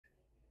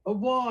A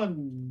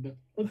one,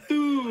 a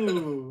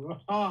two.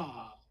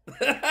 Ah.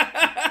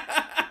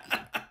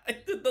 I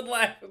did the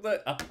laugh.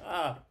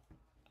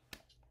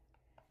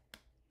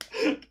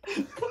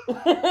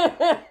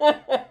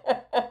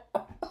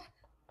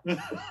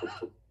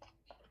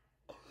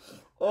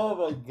 Oh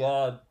my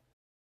god.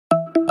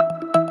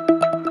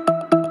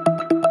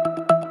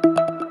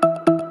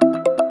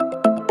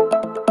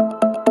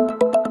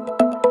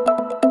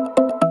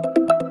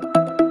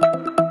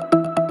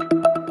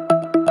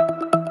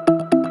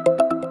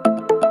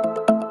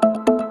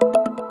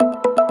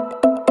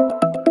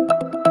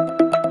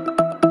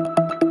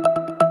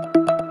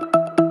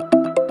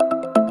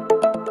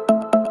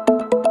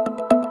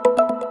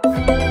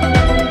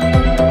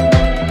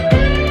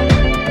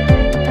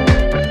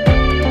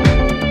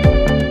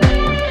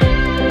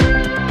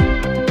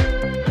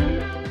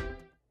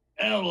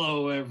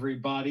 Hello,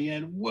 everybody,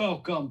 and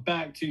welcome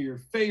back to your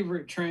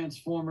favorite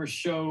Transformers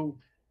show,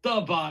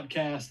 the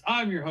podcast.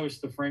 I'm your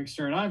host, the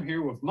Frankster, and I'm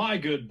here with my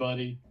good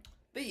buddy,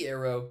 The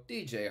Arrow,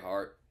 DJ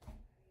Hart.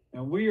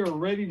 and we are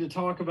ready to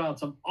talk about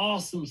some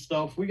awesome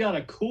stuff. We got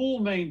a cool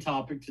main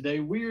topic today.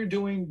 We are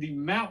doing the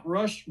Mount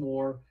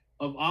Rushmore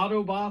of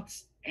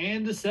Autobots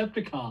and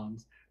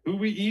Decepticons, who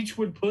we each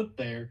would put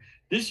there.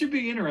 This should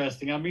be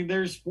interesting. I mean,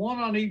 there's one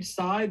on each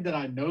side that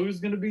I know is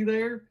going to be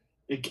there.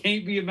 It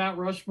can't be a Mount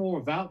Rushmore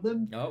without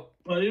them. Nope.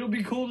 But it'll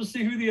be cool to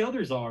see who the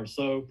others are.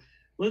 So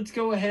let's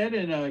go ahead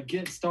and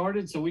get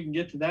started so we can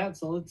get to that.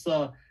 So let's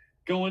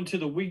go into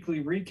the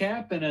weekly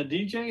recap. And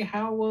DJ,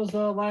 how was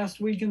last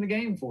week in the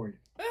game for you?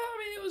 Well, I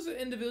mean, it was an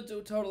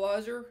individual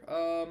totalizer.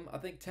 I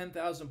think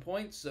 10,000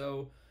 points,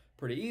 so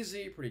pretty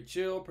easy, pretty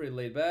chill, pretty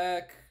laid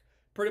back.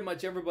 Pretty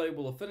much everybody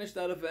will have finished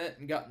that event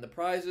and gotten the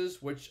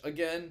prizes, which,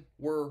 again,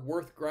 were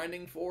worth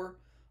grinding for.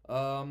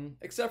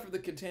 Except for the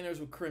containers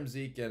with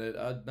Crimzeek in it.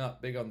 I'm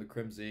not big on the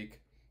Crimzeek.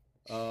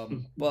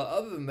 But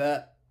other than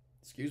that,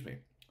 excuse me.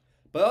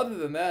 But other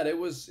than that, it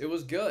was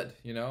good.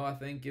 You know, I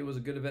think it was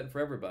a good event for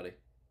everybody.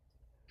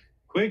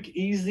 Quick,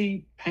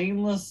 easy,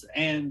 painless,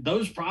 and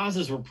those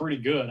prizes were pretty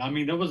good. I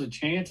mean, there was a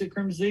chance at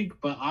Crimzeek,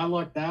 but I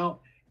lucked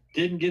out.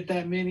 Didn't get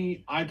that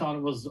many. I thought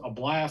it was a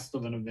blast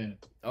of an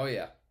event. Oh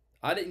yeah,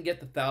 I didn't get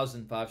the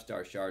 1,000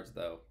 5-star shards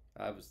though.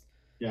 I was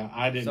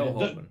I didn't. so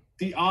hoping.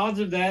 The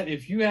odds of that,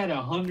 if you had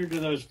 100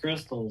 of those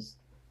crystals,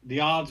 the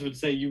odds would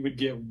say you would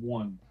get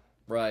one.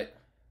 Right.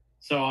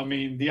 So, I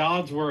mean, the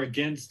odds were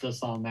against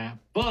us on that.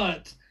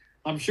 But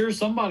I'm sure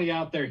somebody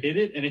out there hit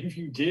it. And if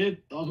you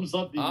did, thumbs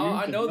up to you.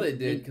 I know they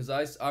did because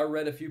I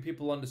read a few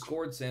people on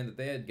Discord saying that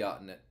they had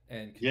gotten it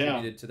and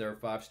contributed to their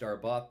 5-star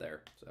bot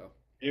there. So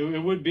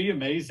it would be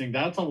amazing.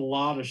 That's a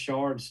lot of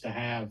shards to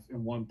have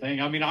in one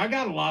thing. I mean, I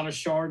got a lot of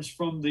shards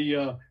from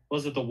the,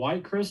 was it the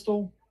white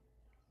crystal?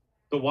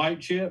 The white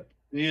chip?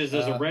 There's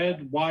a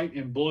red, white,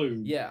 and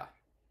blue. Yeah.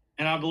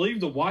 And I believe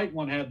the white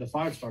one had the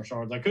 5-star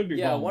shards. I could be wrong.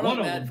 Yeah, one of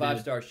them had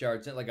 5-star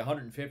shards, like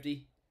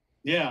 150.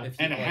 Yeah,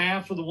 and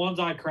half of the ones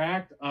I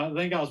cracked, I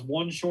think I was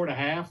one short of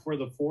half were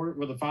the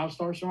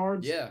 5-star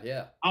shards.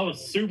 Yeah. I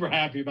was super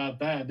happy about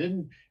that.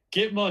 Didn't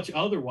get much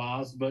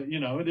otherwise, but you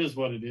know, it is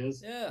what it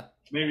is. Yeah.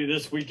 Maybe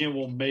this weekend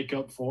will make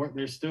up for it.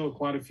 There's still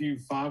quite a few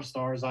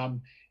 5-stars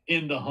I'm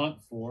in the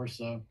hunt for.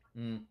 So,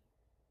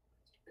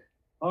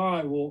 All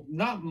right. Well,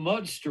 not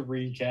much to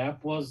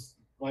recap. Was,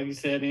 like you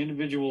said,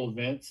 individual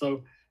event.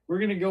 So we're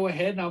going to go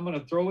ahead and I'm going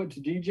to throw it to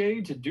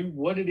DJ to do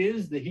what it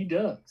is that he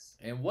does.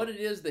 And what it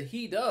is that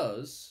he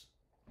does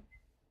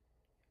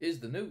is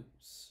the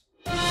news.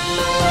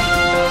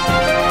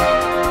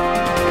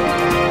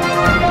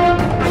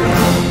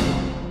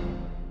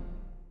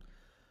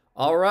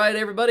 All right,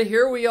 everybody,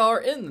 here we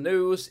are in the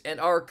news, and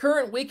our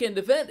current weekend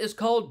event is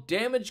called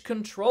Damage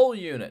Control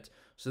Unit.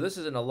 So this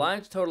is an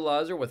Alliance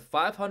Totalizer with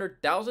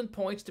 500,000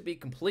 points to be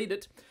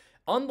completed.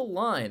 On the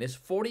line is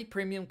 40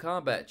 premium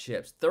combat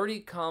chips,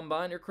 30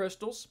 combiner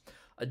crystals,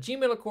 a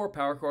G-Metal Core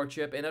Power Core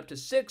chip, and up to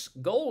 6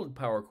 gold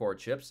Power Core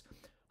chips,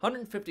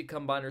 150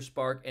 combiner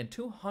spark, and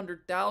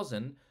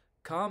 200,000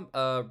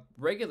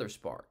 regular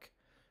spark.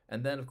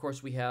 And then, of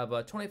course, we have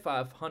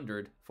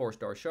 2,500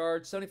 4-star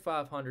shards,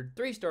 7,500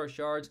 3-star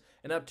shards,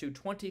 and up to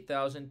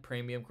 20,000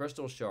 premium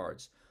crystal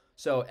shards.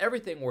 So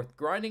everything worth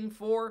grinding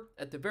for.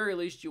 At the very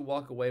least, you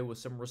walk away with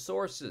some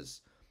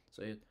resources.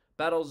 So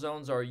battle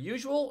zones are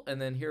usual,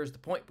 and then here's the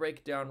point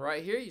breakdown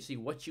right here. You see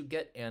what you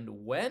get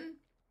and when.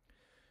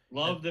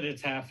 Love that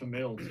it's half a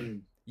mil,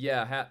 too.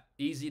 Yeah,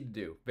 easy to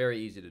do. Very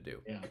easy to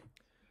do. Yeah.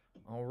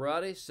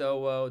 Alrighty,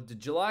 so the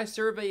July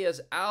survey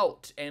is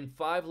out, and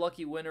 5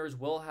 lucky winners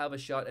will have a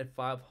shot at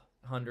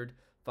 500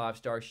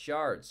 5-star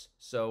shards.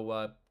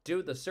 So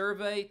do the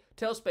survey,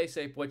 tell Space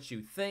Ape what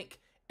you think,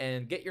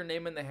 and get your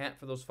name in the hat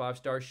for those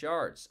 5-star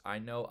shards. I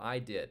know I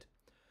did.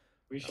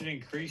 We should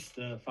increase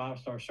the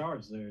 5-star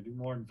shards there. Do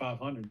more than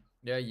 500.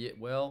 Yeah,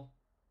 well.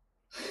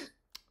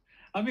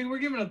 I mean, we're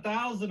giving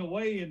 1,000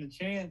 away in the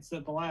chance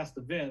at the last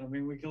event. I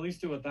mean, we can at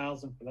least do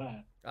 1,000 for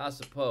that. I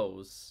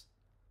suppose.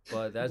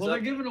 But that's well,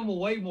 they're giving them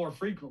away more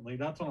frequently.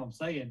 That's what I'm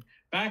saying.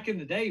 back in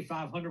the day,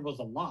 500 was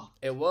a lot.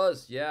 It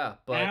was, yeah.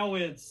 But now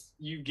it's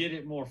you get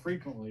it more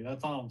frequently.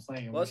 That's all I'm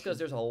saying. Well, it's because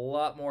there's a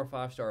lot more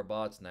 5-star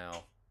bots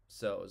now.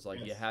 So it's like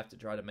Yes. you have to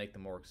try to make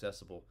them more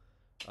accessible.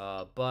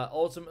 But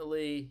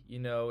ultimately, you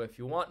know, if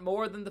you want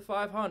more than the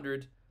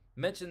 500,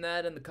 mention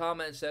that in the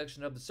comment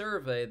section of the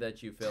survey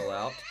that you fill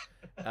out.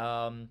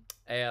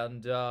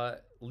 And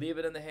leave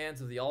it in the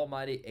hands of the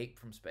almighty ape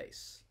from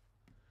space.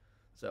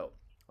 So,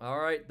 all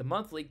right, the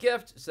monthly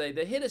gift, say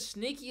they hit a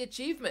sneaky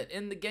achievement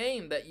in the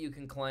game that you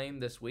can claim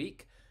this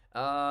week.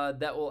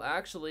 That will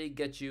actually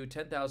get you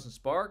 10,000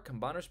 Spark,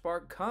 Combiner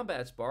Spark,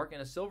 Combat Spark,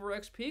 and a Silver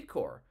XP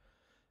Core.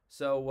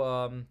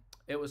 So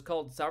it was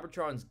called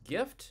Cybertron's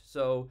Gift.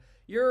 So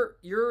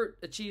your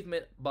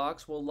achievement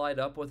box will light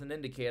up with an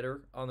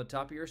indicator on the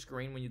top of your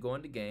screen when you go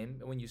into game.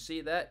 And when you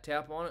see that,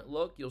 tap on it,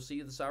 look, you'll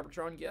see the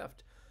Cybertron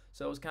Gift.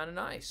 So it's kind of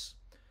nice.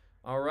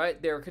 All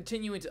right, they're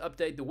continuing to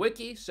update the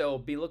wiki, so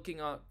be looking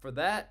out for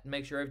that.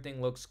 Make sure everything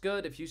looks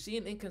good. If you see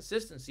an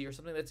inconsistency or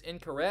something that's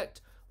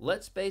incorrect,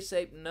 let Space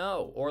Ape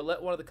know, or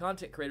let one of the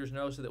content creators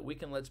know so that we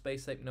can let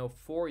Space Ape know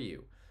for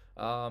you.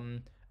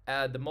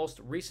 The most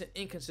recent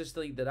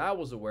inconsistency that I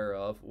was aware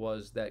of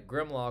was that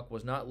Grimlock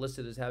was not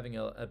listed as having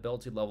an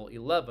ability level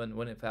 11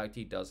 when in fact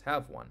he does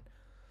have one.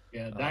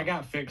 Yeah, that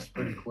got fixed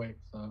pretty quick.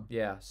 So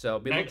yeah, so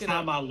next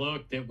time I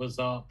looked, it was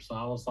up, so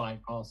I was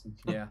like, awesome.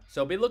 Yeah,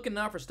 so be looking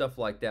out for stuff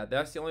like that.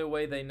 That's the only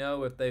way they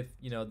know if they've,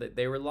 you know,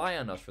 they rely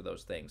on us for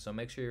those things. So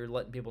make sure you're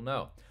letting people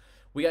know.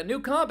 We got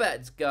new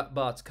combat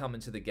bots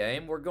coming to the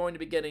game. We're going to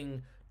be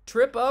getting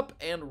Trip Up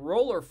and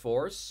Roller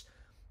Force.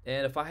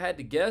 And if I had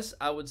to guess,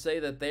 I would say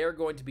that they are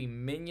going to be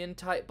minion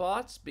type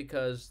bots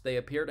because they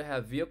appear to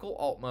have vehicle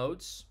alt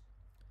modes.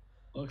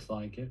 Looks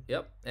like it.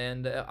 Yep,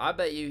 and I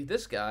bet you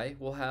this guy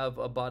will have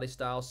a body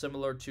style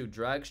similar to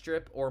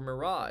Dragstrip or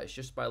Mirage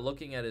just by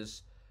looking at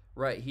his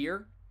right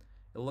here.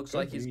 It looks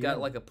like he's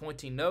got like a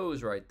pointy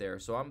nose right there,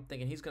 so I'm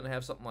thinking he's going to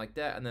have something like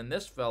that. And then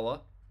this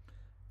fella,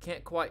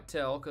 can't quite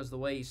tell because the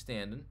way he's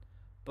standing.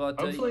 But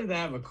hopefully they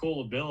have a cool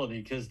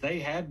ability because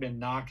they had been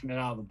knocking it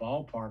out of the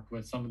ballpark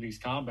with some of these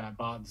combat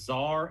bots.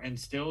 Czar and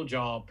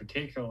Steeljaw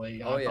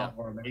particularly, I thought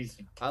were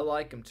amazing. I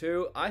like them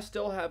too. I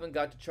still haven't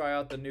got to try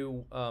out the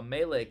new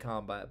melee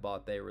combat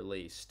bot they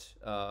released.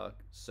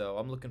 So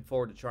I'm looking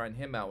forward to trying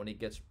him out when he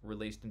gets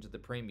released into the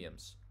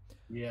premiums.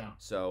 Yeah.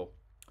 So,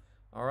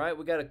 all right,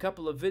 we got a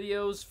couple of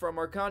videos from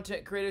our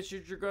content creators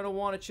that you're going to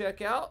want to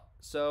check out.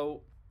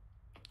 So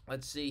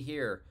let's see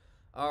here.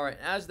 All right,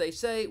 as they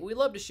say, we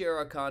love to share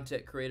our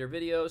content creator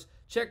videos.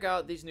 Check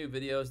out these new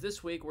videos.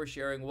 This week, we're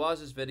sharing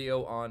Waz's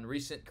video on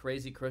recent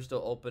Crazy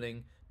Crystal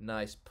opening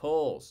nice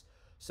pulls.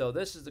 So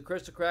this is the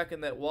crystal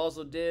cracking that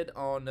Wazzle did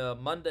on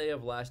Monday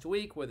of last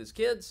week with his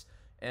kids,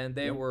 and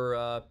they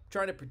were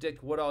trying to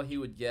predict what all he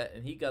would get,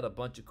 and he got a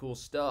bunch of cool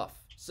stuff.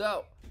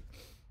 So,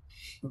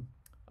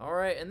 all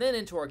right, and then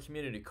into our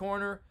community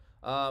corner.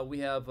 We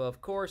have, of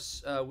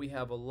course, we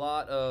have a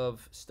lot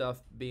of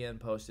stuff being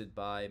posted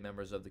by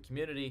members of the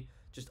community.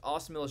 Just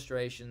awesome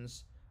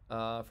illustrations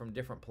from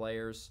different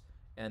players.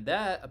 And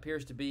that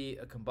appears to be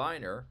a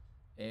combiner.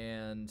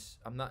 And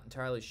I'm not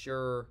entirely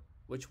sure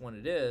which one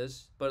it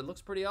is, but it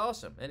looks pretty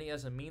awesome. And he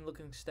has a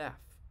mean-looking staff.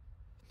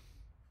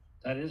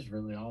 That is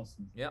really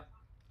awesome. Yep.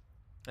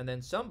 And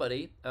then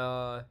somebody,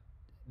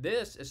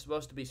 this is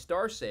supposed to be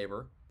Star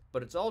Saber,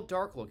 but it's all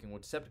dark-looking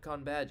with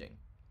Decepticon badging.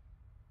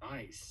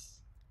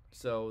 Nice.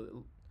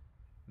 So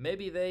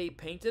maybe they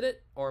painted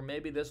it, or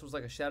maybe this was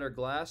like a shattered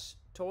glass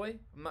toy.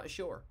 I'm not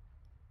sure.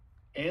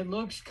 It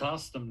looks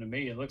custom to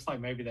me. It looks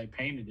like maybe they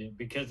painted it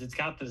because it's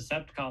got the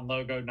Decepticon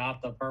logo,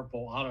 not the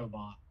purple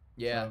Autobot.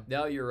 Yeah, so.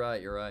 No, you're right,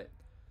 you're right.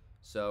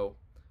 So,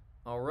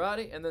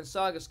 alrighty, and then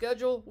Saga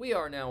schedule. We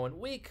are now in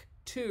week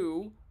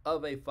 2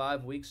 of a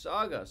 5-week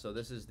saga. So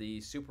this is the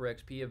Super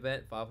XP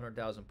event,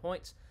 500,000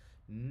 points.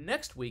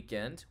 Next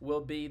weekend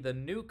will be the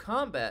new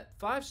combat,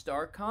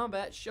 5-star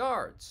combat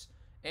shards,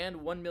 and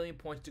 1 million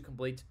points to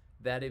complete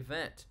that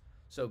event.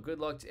 So good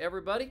luck to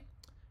everybody.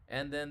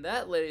 And then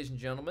that, ladies and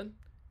gentlemen,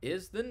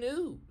 is the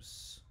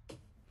news.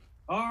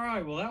 All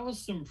right, well, that was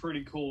some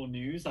pretty cool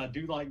news. I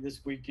do like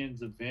this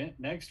weekend's event.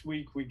 Next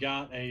week, we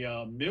got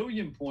a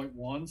million-point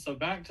one. So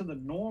back to the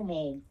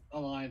normal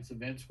Alliance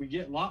events, we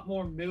get a lot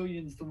more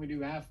millions than we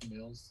do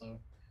half-mils. So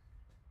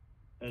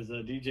as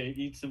a DJ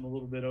eats him a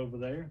little bit over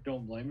there,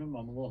 don't blame him.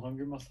 I'm a little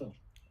hungry myself.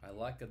 I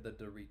like the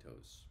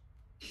Doritos.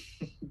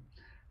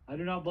 I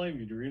do not blame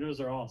you. Doritos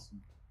are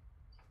awesome.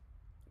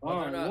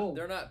 Well,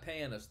 they're not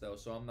paying us, though,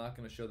 so I'm not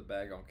going to show the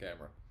bag on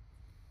camera.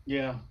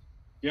 Yeah.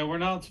 Yeah, we're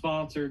not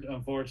sponsored,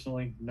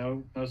 unfortunately.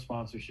 No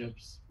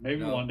sponsorships.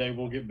 Maybe one day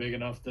we'll get big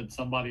enough that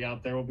somebody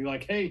out there will be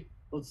like, hey,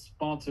 let's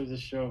sponsor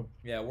this show.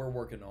 Yeah, we're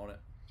working on it.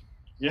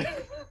 Yeah.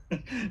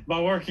 By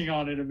working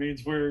on it, it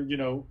means we're,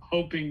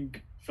 hoping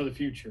for the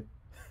future.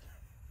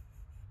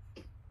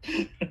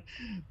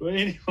 But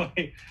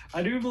anyway,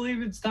 I do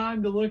believe it's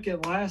time to look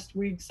at last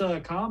week's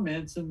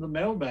comments in the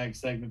mailbag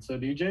segment. So,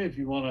 DJ, if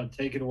you want to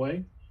take it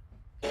away.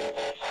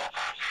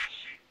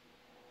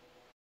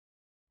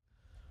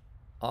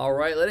 All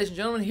right, ladies and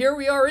gentlemen, here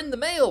we are in the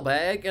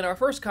mailbag, and our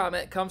first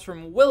comment comes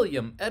from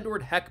William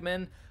Edward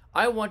Heckman.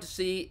 I want to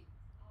see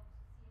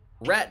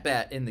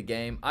Ratbat in the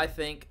game. I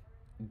think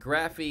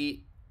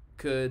Graffy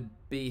could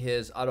be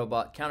his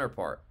Autobot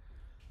counterpart.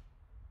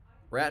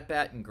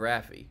 Ratbat and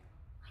Graffy.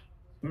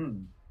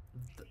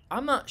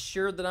 I'm not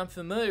sure that I'm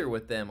familiar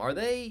with them. Are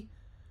they...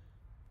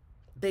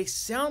 They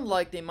sound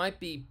like they might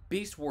be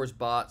Beast Wars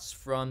bots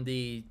from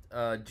the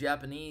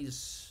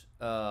Japanese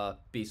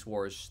Beast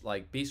Wars,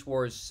 like Beast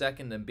Wars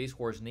 2nd and Beast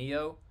Wars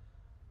Neo.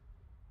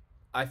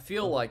 I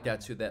feel like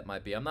that's who that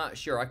might be. I'm not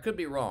sure. I could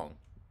be wrong.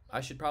 I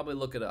should probably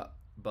look it up,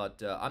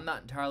 but I'm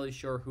not entirely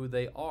sure who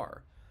they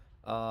are.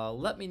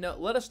 Let me know.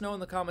 Let us know in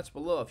the comments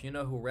below if you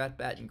know who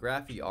Ratbat and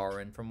Graffy are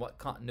and from what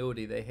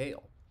continuity they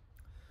hail.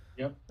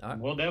 Yep. Right.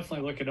 We'll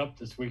definitely look it up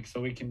this week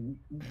so we can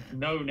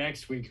know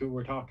next week who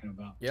we're talking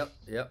about. Yep.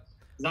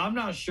 I'm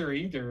not sure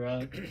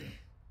either.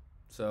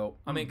 So,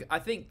 I mean, I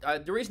think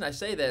the reason I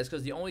say that is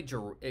because the only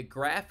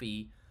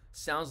Graffy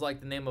sounds like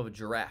the name of a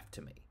giraffe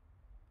to me.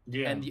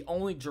 Yeah. And the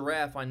only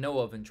giraffe I know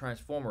of in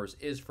Transformers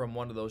is from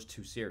one of those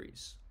two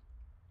series.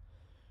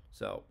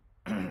 So,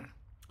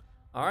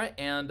 all right.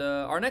 And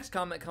our next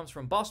comment comes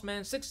from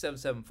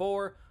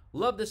Bossman6774.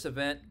 Love this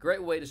event.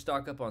 Great way to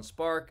stock up on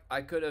Spark.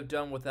 I could have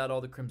done without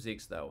all the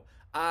Crimzeeks, though.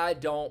 I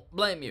don't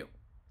blame you.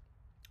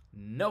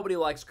 Nobody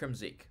likes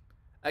Crimzeek.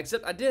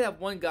 Except I did have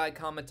one guy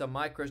comment on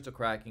my crystal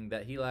cracking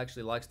that he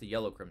actually likes the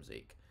yellow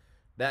Crimzeek.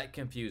 That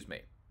confused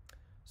me.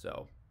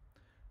 So,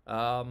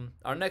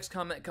 our next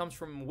comment comes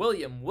from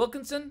William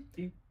Wilkinson.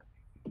 Are you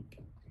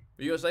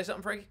going to say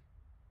something, Frankie?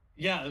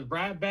 Yeah,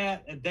 Ratbat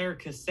and their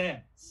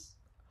cassettes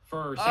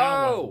for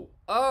Soundwave.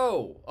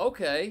 Oh,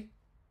 okay.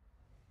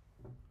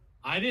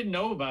 I didn't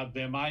know about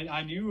them.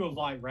 I knew of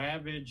like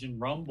Ravage and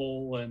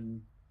Rumble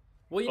and...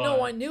 Well, you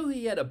know, I knew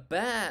he had a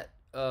bat...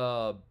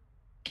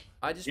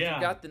 I just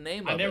forgot the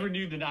name of it. I never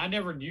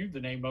knew the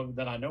name of it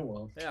that I know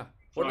of. Yeah.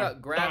 What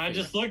about Graffy? I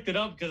just looked it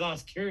up because I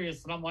was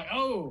curious, and I'm like,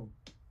 oh.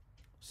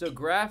 So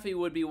Graffy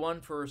would be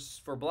one for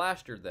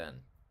Blaster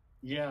then.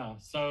 Yeah.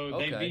 So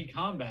they'd be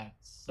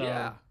combats. So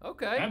yeah.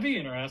 Okay. That'd be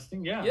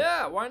interesting. Yeah.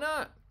 Yeah. Why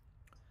not?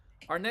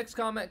 Our next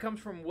comment comes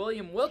from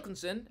William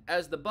Wilkinson.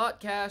 As the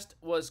botcast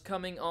was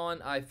coming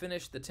on, I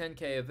finished the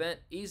 10K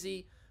event.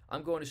 Easy.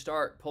 I'm going to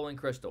start pulling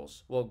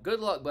crystals. Well, good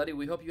luck, buddy.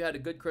 We hope you had a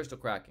good crystal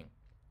cracking.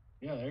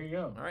 Yeah, there you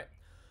go. All right.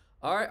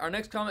 Our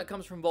next comment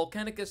comes from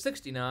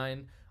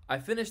Volcanica69. I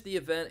finished the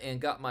event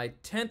and got my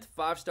 10th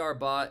 5-star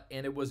bot,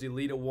 and it was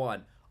Elita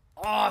 1.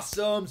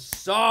 Awesome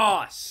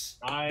sauce.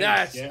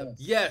 Nice.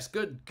 Yes.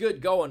 Good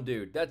going,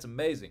 dude. That's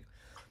amazing.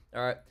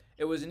 All right.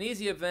 It was an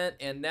easy event,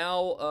 and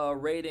now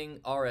rating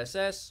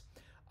RSS.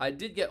 I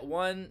did get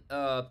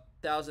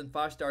 1,000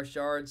 5-star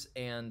shards,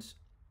 and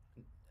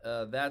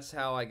that's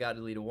how I got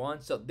Elita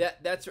 1. So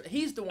that's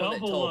he's the one that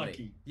told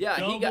me. Yeah,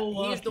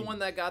 he's the one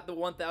that got the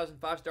 1,000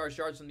 5-star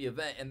shards from the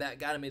event, and that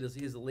got me to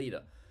his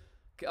Elita.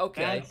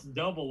 Okay. That's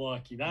double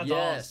lucky. That's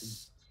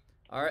awesome.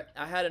 All right.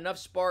 I had enough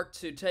spark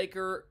to take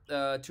her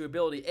to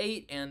ability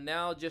 8, and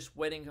now just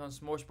waiting on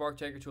some more spark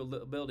to take her to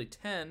ability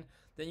 10.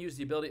 Then use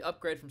the ability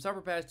upgrade from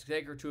Summer Pass to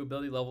take her to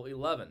ability level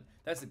 11.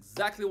 That's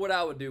exactly what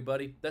I would do,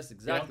 buddy. That's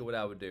exactly what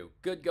I would do.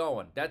 Good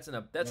going. That's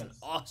an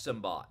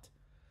awesome bot.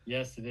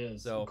 Yes, it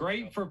is. So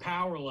great for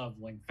power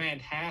leveling.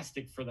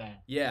 Fantastic for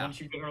that. Yeah. Once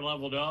you get her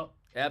leveled up.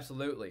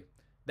 Absolutely.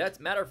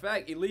 That's matter of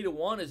fact, Elita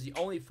 1 is the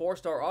only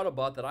 4-star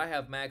Autobot that I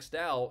have maxed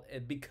out,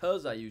 and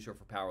because I use her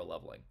for power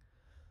leveling.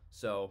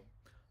 So,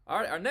 all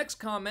right, our next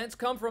comments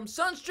come from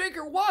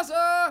Sunstreaker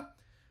Waza.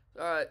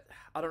 All right,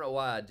 I don't know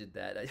why I did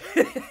that.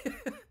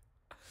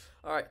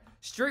 All right,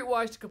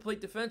 Streetwise to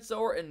complete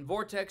Defensor and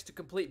Vortex to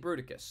complete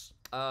Bruticus.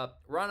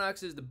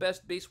 Rhinox is the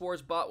best Beast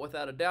Wars bot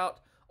without a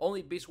doubt.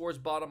 Only Beast Wars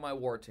bot on my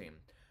war team.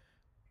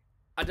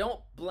 I don't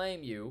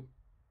blame you,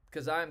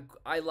 because I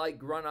like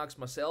Rhinox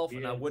myself,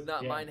 and I would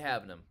not mind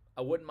having him.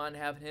 I wouldn't mind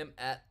having him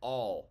at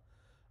all.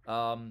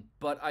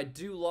 But I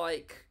do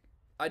like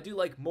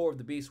more of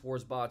the Beast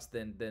Wars bots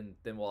than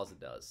Waza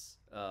does.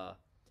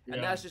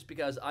 And that's just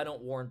because I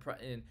don't war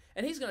in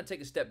and he's going to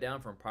take a step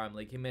down from Prime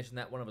League. He mentioned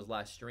that one of his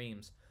last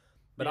streams.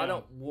 But I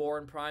don't war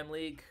in Prime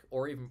League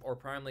or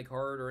Prime League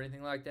Hard or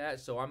anything like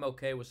that. So I'm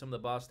okay with some of the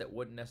bots that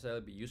wouldn't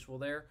necessarily be useful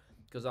there,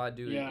 because I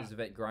do this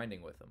event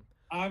grinding with them.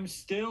 I'm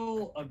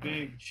still a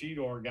big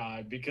Cheetor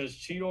guy, because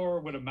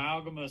Cheetor with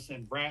Amalgamus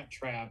and Rat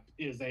Trap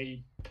is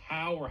a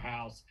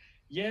powerhouse.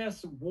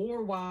 Yes,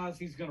 war-wise,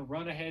 he's going to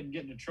run ahead and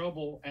get into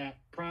trouble at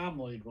Prime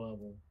League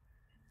level.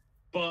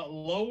 But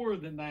lower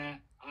than that,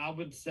 I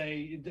would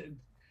say,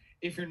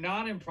 if you're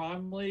not in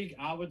Prime League,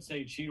 I would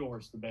say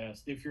Cheetor's the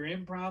best. If you're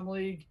in Prime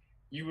League,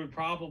 you would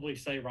probably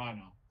say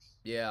Rhinox.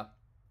 Yeah.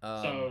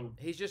 So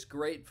he's just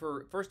great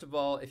for, first of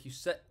all,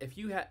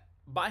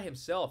 by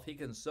himself, he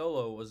can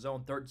solo a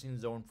Zone 13,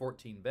 Zone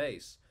 14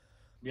 base.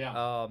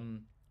 Yeah.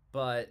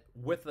 But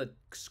with a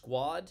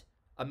squad,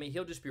 I mean,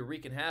 he'll just be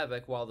wreaking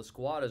havoc while the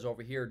squad is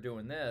over here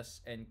doing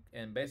this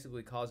and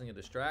basically causing a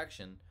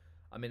distraction.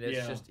 I mean,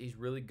 it's just, he's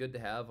really good to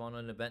have on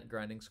an event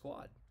grinding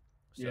squad.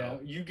 So, yeah,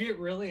 you get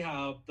really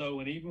high up though,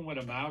 and even with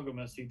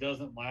Amalgamus, he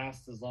doesn't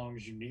last as long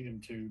as you need him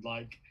to.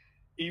 Like,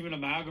 even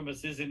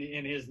Amalgamus isn't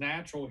in his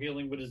natural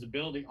healing, but his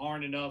ability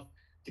aren't enough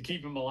to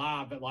keep him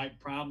alive at like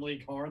Prime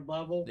League hard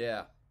level.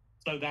 yeah.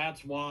 So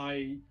that's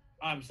why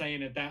I'm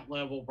saying at that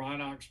level,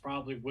 Rhinox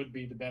probably would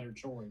be the better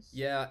choice.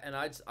 Yeah, and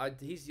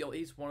he's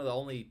one of the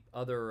only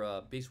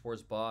other Beast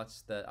Wars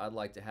bots that I'd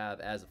like to have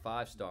as a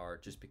 5-star,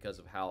 just because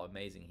of how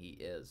amazing he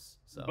is.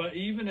 So, But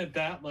even at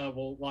that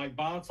level, like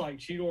bots like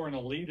Cheetor and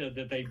Alita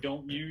that they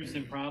don't use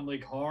in Prime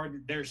League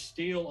hard, they're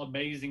still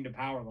amazing to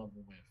power level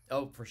with.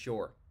 oh, for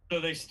sure. So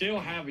they still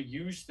have a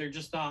use. They're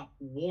just not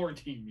war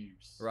team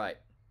use. Right.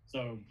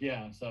 So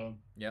yeah. So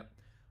Yep.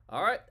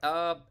 All right.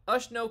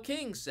 Ushno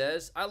King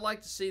says, "I'd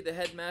like to see the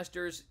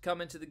headmasters come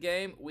into the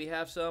game. We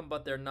have some,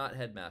 but they're not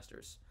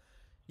headmasters."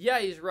 Yeah,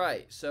 he's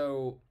right.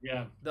 So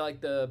yeah,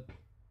 the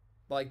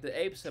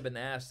apes have been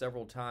asked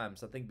several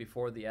times, I think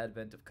before the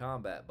advent of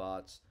combat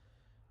bots,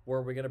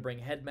 were we going to bring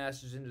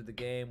headmasters into the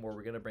game? Were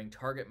we going to bring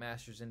target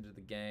masters into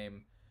the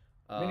game?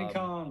 mini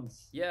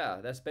cons. Yeah,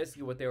 that's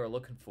basically what they were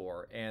looking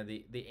for, and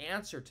the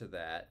answer to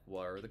that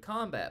were the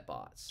combat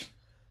bots.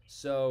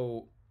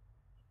 So,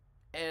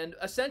 and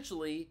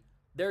essentially,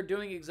 they're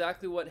doing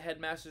exactly what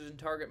headmasters and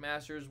target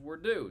masters were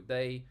do.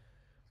 They,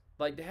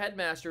 like, the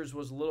headmasters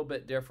was a little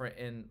bit different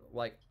in,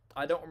 like,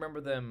 I don't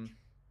remember them.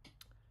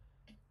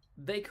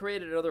 They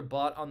created another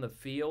bot on the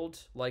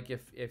field, like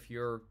if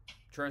your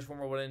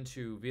Transformer went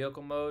into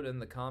vehicle mode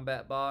and the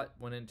combat bot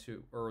went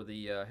into, or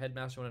the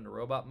headmaster went into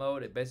robot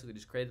mode, it basically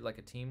just created like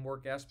a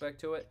teamwork aspect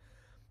to it.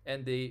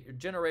 And the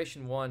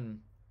Generation 1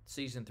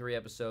 Season 3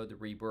 episode, The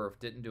Rebirth,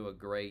 didn't do a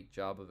great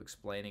job of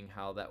explaining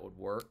how that would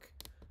work.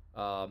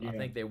 I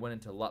think they went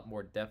into a lot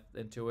more depth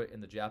into it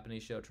in the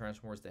Japanese show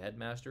Transformers the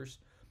Headmasters,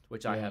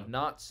 which I have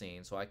not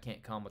seen, so I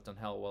can't comment on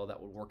how well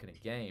that would work in a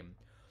game.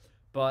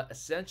 But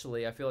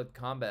essentially, I feel like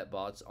combat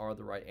bots are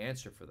the right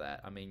answer for that.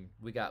 I mean,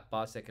 we got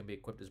bots that can be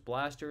equipped as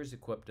blasters,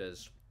 equipped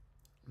as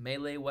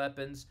melee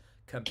weapons,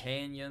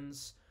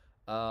 companions.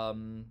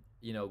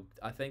 You know,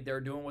 I think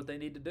they're doing what they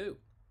need to do.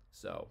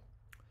 So,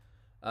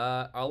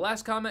 our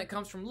last comment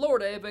comes from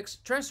Lord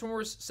Avix.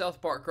 Transformers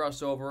South Park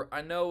crossover.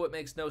 I know it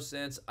makes no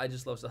sense. I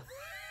just love South.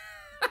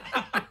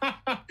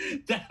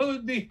 That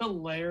would be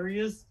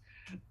hilarious.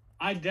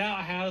 I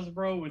doubt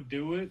Hasbro would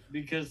do it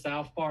because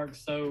South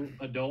Park's so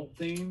adult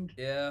themed.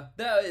 Yeah,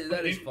 that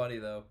is funny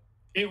though.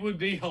 It would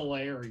be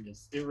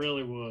hilarious. It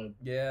really would.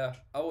 Yeah,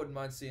 I wouldn't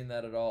mind seeing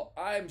that at all.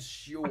 I'm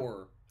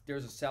sure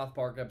there's a South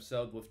Park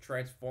episode with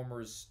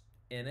Transformers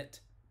in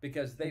it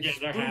because they've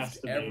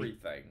spoofed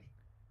everything.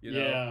 You know?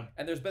 Yeah.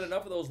 And there's been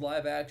enough of those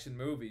live action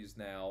movies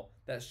now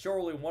that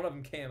surely one of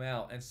them came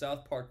out and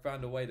South Park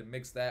found a way to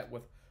mix that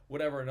with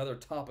whatever another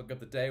topic of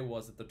the day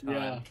was at the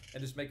time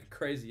and just make a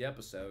crazy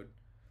episode.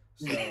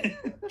 So,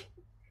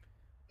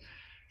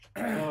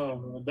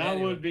 that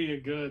would be a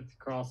good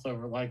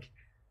crossover. Like,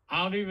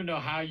 I don't even know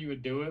how you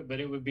would do it,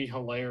 but it would be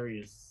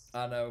hilarious.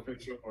 I know. For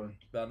sure.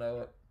 I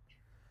know it.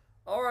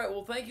 All right.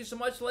 Well, thank you so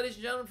much, ladies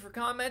and gentlemen, for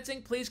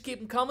commenting. Please keep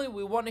them coming.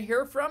 We want to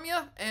hear from you.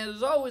 And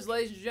as always,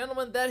 ladies and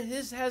gentlemen,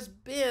 has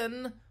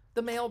been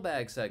the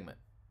mailbag segment.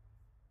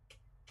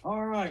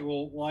 All right.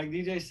 Well, like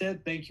DJ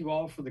said, thank you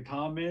all for the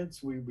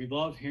comments. We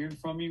love hearing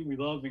from you. We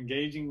love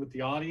engaging with the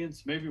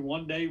audience. Maybe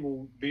one day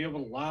we'll be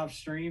able to live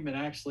stream and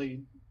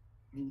actually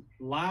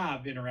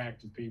live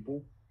interact with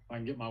people. If I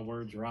can get my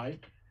words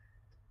right.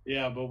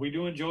 Yeah, but we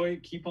do enjoy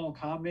it. Keep on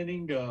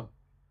commenting.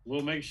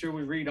 We'll make sure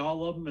we read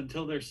all of them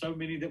until there's so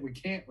many that we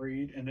can't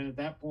read. And then at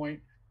that point,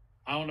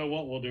 I don't know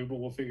what we'll do, but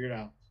we'll figure it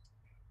out.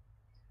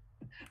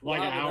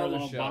 Like an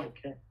hour-long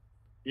podcast.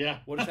 Yeah.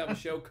 We'll just have a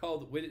show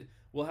called...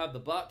 We'll have the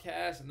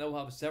Botcast, and then we'll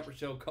have a separate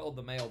show called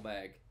the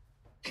Mailbag.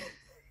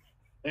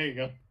 There you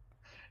go.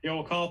 Yeah,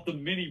 we'll call it the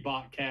Mini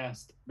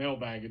Botcast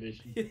Mailbag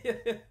Edition.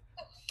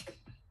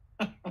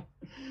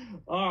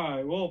 All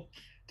right, well,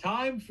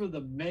 time for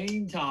the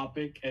main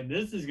topic, and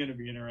this is going to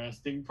be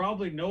interesting.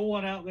 Probably no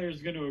one out there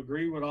is going to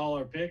agree with all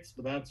our picks,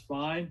 but that's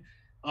fine.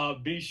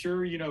 Be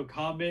sure,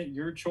 comment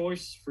your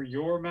choice for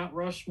your Mount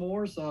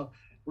Rushmore. So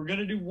we're going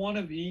to do one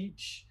of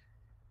each.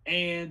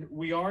 And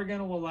we are going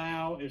to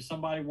allow, if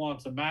somebody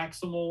wants a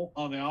Maximal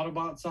on the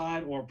Autobot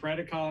side or a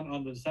Predacon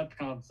on the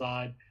Decepticon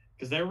side,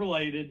 because they're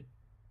related.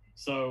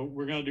 So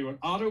we're going to do an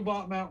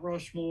Autobot Mount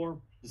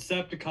Rushmore,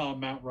 Decepticon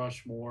Mount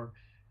Rushmore.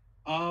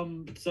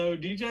 So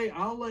DJ,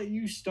 I'll let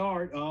you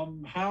start.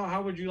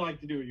 How would you like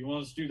to do it? You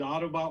want us to do the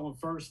Autobot one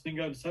first, then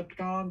go to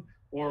Decepticon,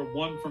 or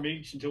one from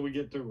each until we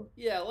get through it?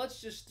 Yeah,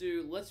 let's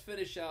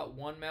finish out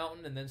one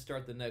mountain and then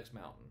start the next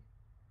mountain.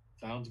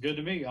 Sounds good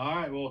to me. All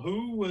right. Well,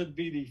 who would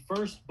be the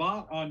first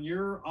bot on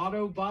your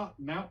Autobot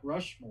Mount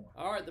Rushmore?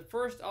 All right. The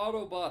first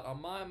Autobot on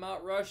my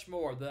Mount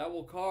Rushmore that I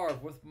will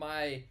carve with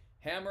my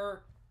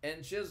hammer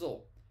and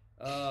chisel.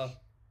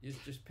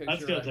 Just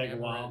picture a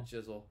hammer and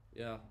chisel.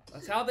 Yeah.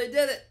 That's how they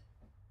did it.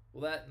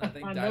 Well, I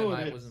think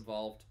Dynamite was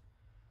involved.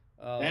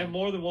 They have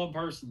more than one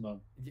person,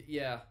 though.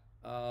 Yeah.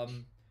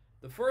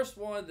 The first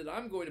one that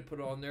I'm going to put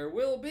on there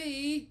will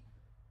be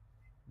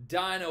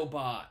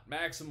Dinobot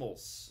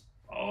Maximals.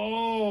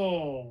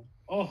 Oh,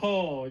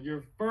 Oh,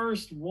 your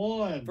first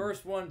one.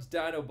 First one's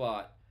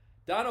Dinobot.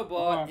 Dinobot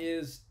Alright.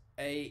 is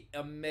a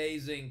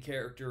amazing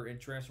character in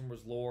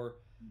Transformers lore.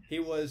 He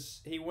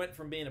went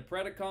from being a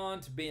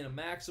Predacon to being a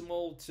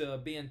Maximal to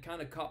being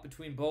kind of caught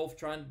between both,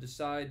 trying to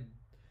decide,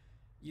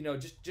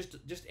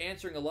 just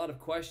answering a lot of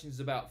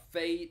questions about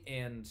fate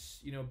and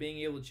being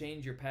able to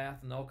change your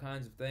path and all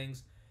kinds of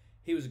things.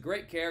 He was a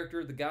great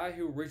character. The guy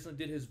who originally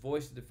did his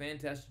voice did a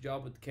fantastic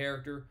job with the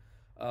character,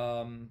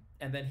 and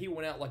then he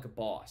went out like a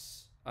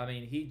boss. I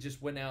mean, he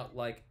just went out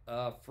like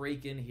a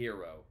freaking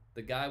hero.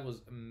 The guy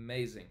was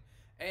amazing.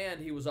 And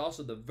he was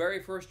also the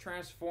very first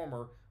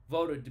Transformer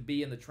voted to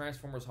be in the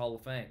Transformers Hall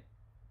of Fame.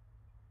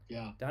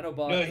 Yeah.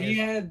 Dinobot No, he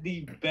had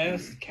the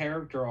best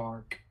character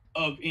arc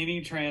of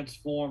any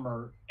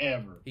Transformer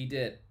ever. He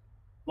did.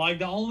 Like,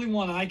 the only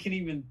one I can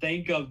even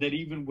think of that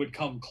even would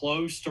come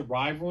close to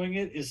rivaling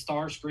it is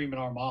Starscream and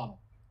Armada.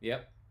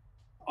 Yep.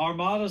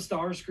 Armada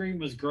Starscream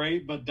was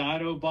great, but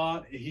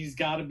Dinobot, he's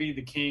got to be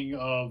the king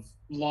of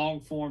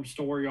long-form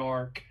story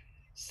arc,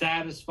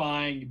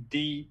 satisfying,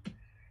 deep.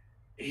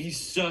 He's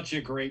such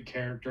a great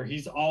character.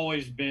 He's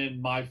always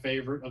been my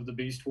favorite of the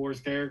Beast Wars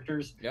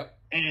characters. Yep.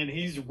 And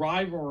he's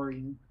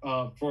rivaling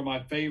for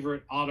my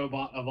favorite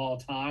Autobot of all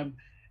time.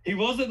 He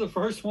wasn't the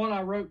first one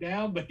I wrote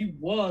down, but he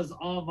was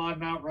on my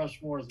Mount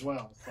Rushmore as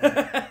well. So.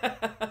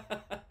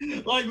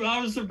 Like,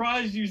 I was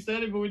surprised you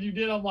said it, but when you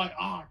did, I'm like,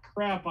 oh,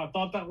 crap. I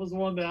thought that was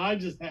one that I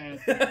just had.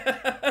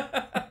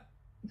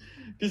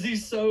 Because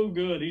he's so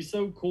good. He's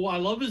so cool. I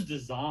love his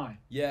design.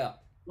 Yeah.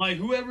 Like,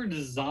 whoever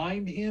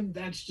designed him,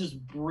 that's just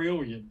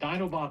brilliant.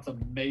 Dinobot's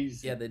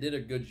amazing. Yeah, they did a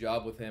good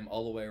job with him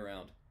all the way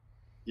around.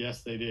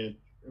 Yes, they did.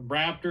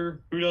 Raptor,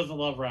 who doesn't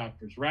love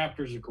Raptors?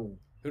 Raptors are cool.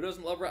 Who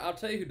doesn't love I'll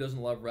tell you who doesn't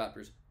love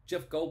Raptors.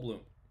 Jeff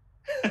Goldblum.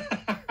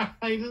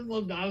 He doesn't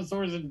love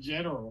dinosaurs in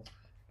general.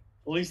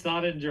 At least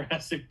not in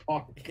Jurassic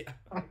Park.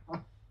 Yeah.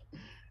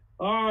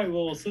 All right,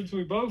 well, since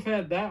we both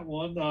had that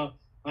one,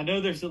 I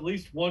know there's at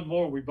least one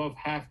more we both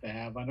have to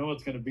have. I know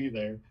it's going to be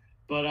there.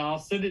 But I'll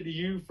send it to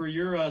you for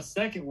your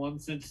second one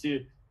since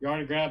you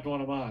already grabbed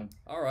one of mine.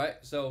 All right,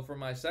 so for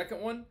my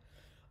second one,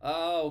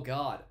 oh,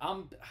 God.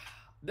 I'm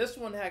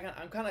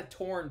kind of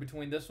torn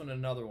between this one and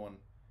another one.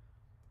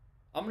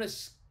 I'm going to...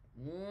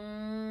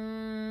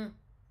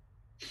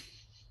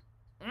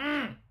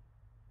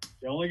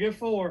 You only get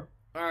 4.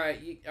 All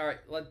right.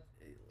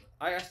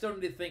 I still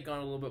need to think on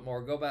it a little bit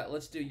more. Go back.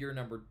 Let's do your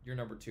number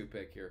 2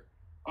 pick here.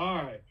 All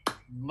right.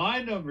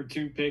 My number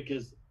 2 pick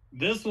is,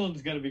 this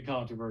one's going to be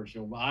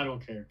controversial, but I don't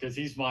care because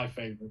he's my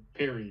favorite,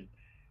 period.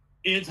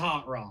 It's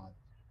Hot Rod.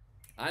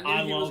 I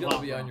knew he was going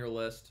to be on your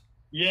list.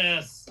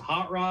 Yes,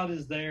 Hot Rod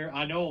is there.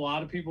 I know a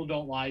lot of people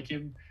don't like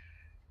him.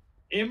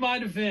 In my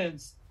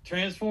defense,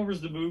 Transformers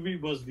the movie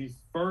was the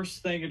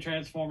first thing of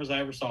Transformers I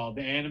ever saw,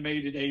 the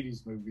animated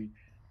 80s movie.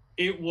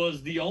 It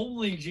was the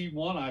only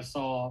G1 I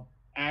saw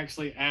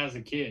actually as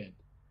a kid,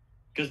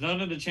 because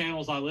none of the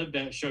channels I lived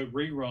at showed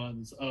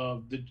reruns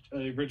of the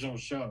original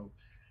show.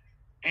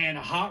 And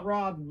Hot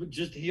Rod,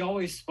 he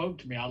always spoke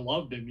to me. I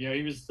loved him.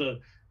 He was the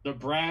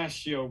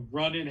brash,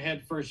 running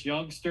headfirst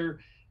youngster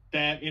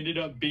that ended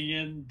up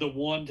being the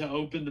one to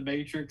open the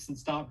Matrix and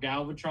stop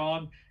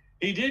Galvatron.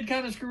 He did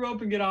kind of screw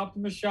up and get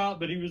Optimus shot,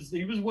 but he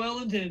was well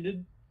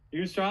intended. He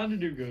was trying to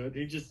do good.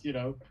 He just,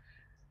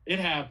 it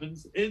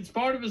happens. It's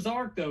part of his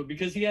arc though,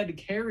 because he had to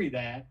carry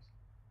that.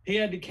 He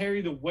had to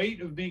carry the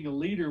weight of being a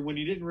leader when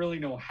he didn't really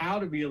know how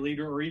to be a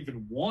leader or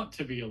even want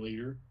to be a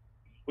leader,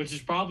 which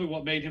is probably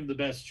what made him the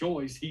best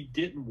choice. He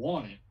didn't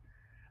want it.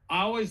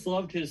 I always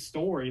loved his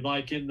story,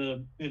 like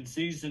in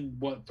season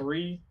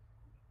 3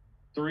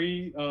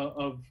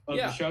 of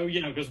the show,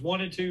 because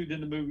 1 and 2,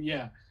 then the movie,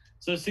 yeah.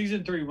 So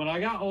season 3, when I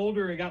got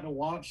older and got to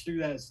watch through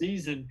that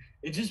season,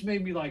 it just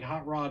made me like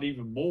Hot Rod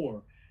even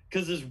more,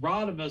 because as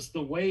Rodimus,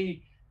 the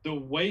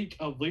weight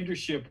of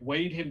leadership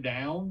weighed him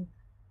down,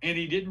 and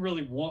he didn't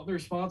really want the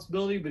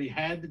responsibility, but he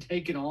had to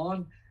take it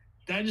on.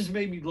 That just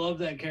made me love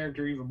that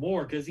character even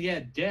more, because he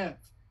had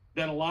depth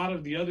that a lot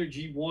of the other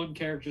G1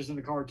 characters in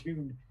the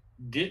cartoon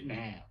didn't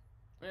have.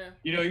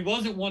 Yeah. He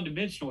wasn't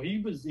one-dimensional. He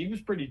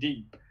was pretty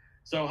deep.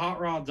 So Hot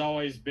Rod's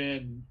always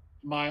been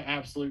my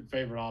absolute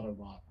favorite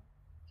Autobot.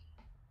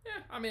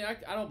 Yeah, I mean, I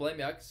don't blame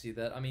you. I can see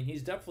that. I mean,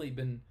 he's definitely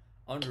been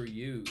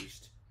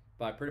underused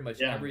by pretty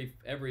much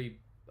every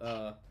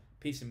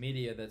piece of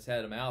media that's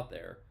had him out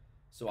there.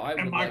 So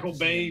and Michael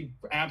Bay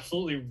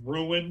absolutely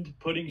ruined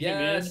putting him in.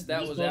 Yes,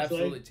 that was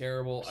absolutely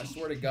terrible. I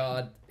swear to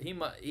God,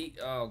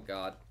 oh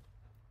God.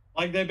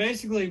 Like, they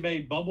basically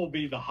made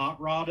Bumblebee the Hot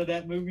Rod of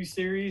that movie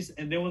series,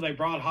 and then when they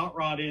brought Hot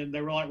Rod in,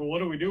 they were like, well, what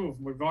do we do with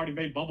him? We've already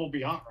made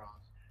Bumblebee Hot Rod.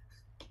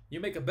 You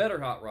make a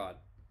better Hot Rod.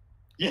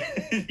 Yeah,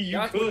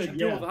 That's what you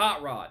do with a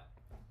Hot Rod.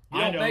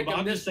 You don't make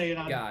him this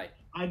guy.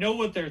 I know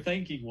what their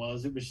thinking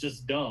was. It was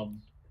just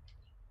dumb.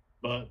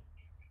 But,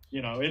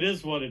 it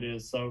is what it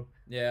is. So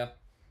yeah.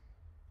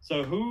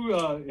 So who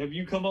have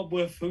you come up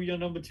with who your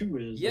number 2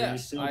 is?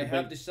 Yes, I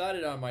have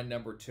decided on my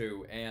number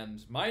 2.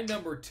 And my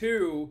number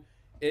 2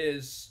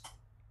 is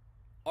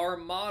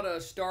Armada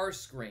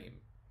Starscream.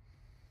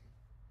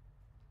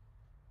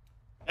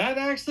 That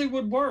actually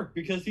would work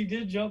because he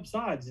did jump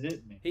sides,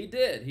 didn't he? He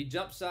did. He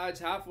jumped sides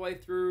halfway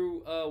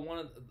through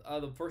one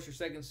of the first or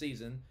second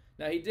season.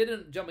 Now he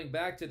didn't jumping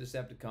back to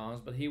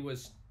Decepticons, but he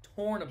was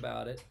torn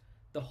about it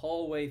the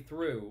whole way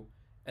through,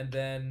 and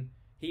then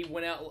he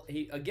went out.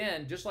 He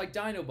again, just like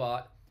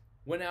Dinobot,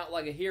 went out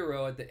like a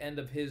hero at the end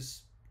of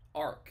his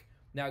arc.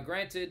 Now,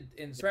 granted,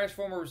 in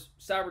Transformers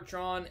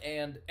Cybertron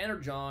and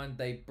Energon,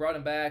 they brought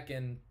him back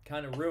and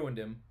kind of ruined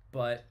him.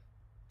 But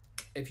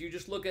if you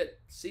just look at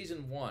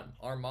Season 1,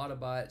 Armada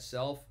by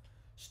itself,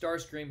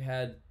 Starscream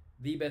had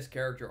the best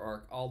character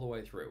arc all the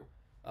way through.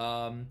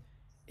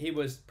 He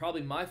was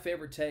probably my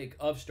favorite take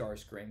of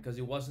Starscream because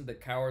he wasn't the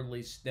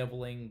cowardly,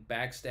 sniveling,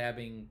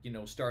 backstabbing,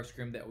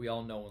 Starscream that we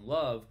all know and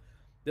love.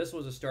 This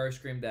was a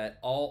Starscream that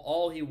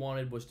all he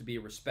wanted was to be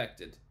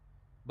respected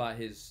by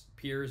his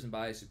peers and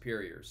by his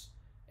superiors.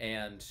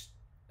 And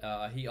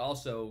he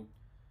also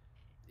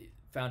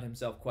found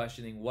himself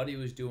questioning what he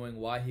was doing,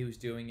 why he was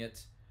doing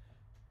it.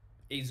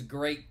 He's a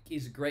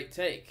great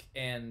take,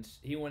 and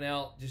he went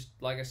out, just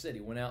like I said,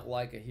 he went out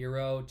like a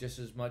hero just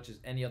as much as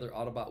any other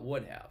Autobot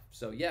would have.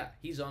 So yeah,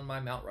 he's on my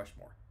Mount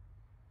Rushmore.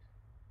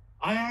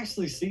 I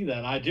actually see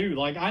that. I do.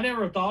 Like, I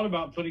never thought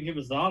about putting him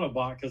as an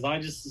Autobot because I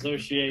just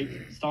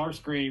associate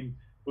Starscream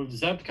with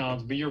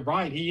Decepticons. But you're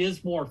right. He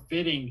is more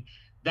fitting.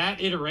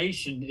 That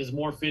iteration is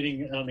more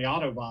fitting on the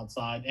Autobot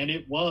side. And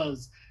it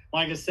was,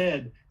 like I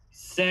said,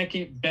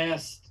 second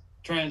best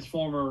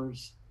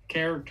Transformers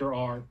character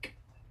arc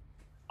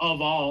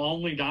of all.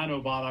 Only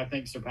Dinobot, I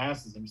think,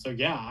 surpasses him. So,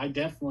 yeah, I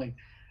definitely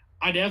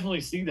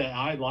see that.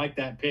 I like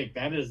that pick.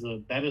 That is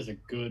a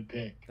good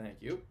pick.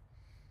 Thank you.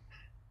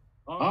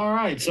 All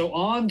right, so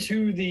on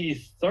to the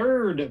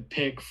third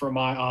pick for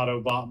my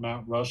Autobot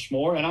Mount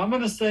Rushmore, and I'm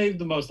going to save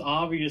the most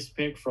obvious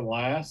pick for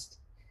last.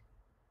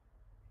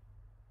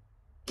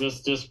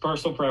 Just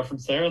personal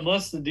preference there,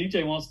 unless the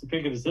DJ wants to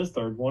pick it as his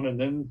third one, and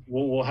then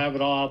we'll have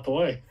it all out the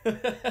way.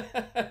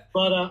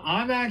 But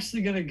I'm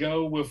actually going to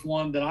go with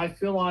one that I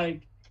feel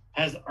like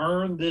has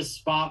earned this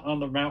spot on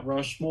the Mount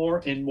Rushmore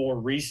in more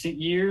recent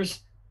years,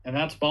 and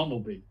that's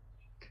Bumblebee.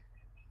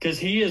 Because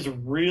he has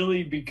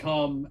really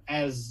become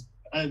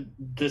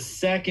the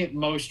second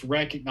most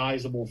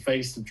recognizable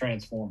face of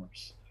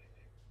Transformers.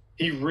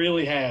 He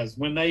really has.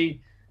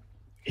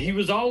 He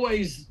was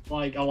always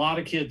like a lot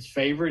of kids'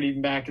 favorite,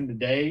 even back in the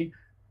day.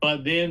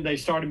 But then they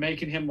started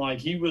making him like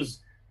he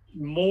was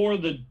more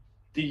the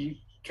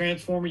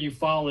Transformer you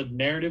followed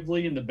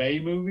narratively in the Bay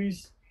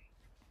movies.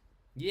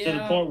 Yeah. To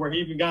the point where he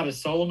even got a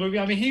solo movie.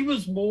 I mean, he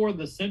was more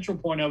the central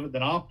point of it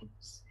than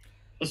Optimus,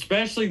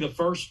 especially the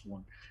first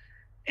one.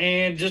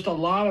 And just a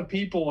lot of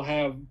people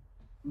have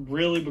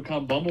really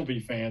become Bumblebee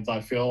fans. I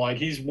feel like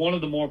he's one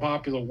of the more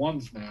popular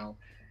ones now.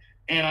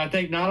 And I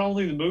think not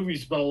only the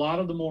movies, but a lot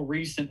of the more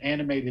recent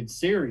animated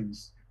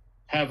series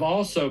have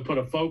also put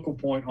a focal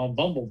point on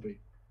Bumblebee,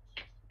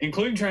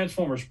 including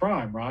Transformers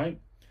Prime, right?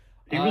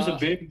 He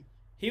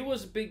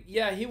was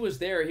yeah, he was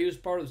there. He was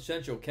part of the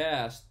central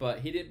cast, but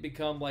he didn't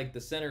become like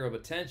the center of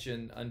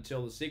attention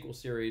until the sequel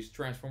series,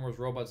 Transformers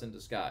Robots in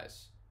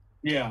Disguise.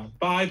 Yeah,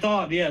 but I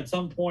thought, at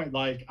some point,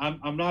 like,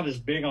 I'm not as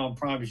big on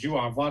Prime as you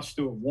are. I've watched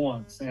through it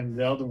once and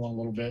the other one a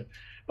little bit.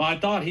 But I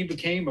thought he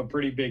became a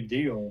pretty big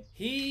deal.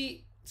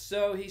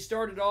 So he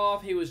started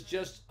off, he was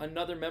just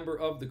another member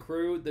of the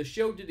crew. The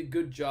show did a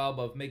good job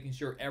of making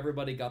sure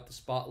everybody got the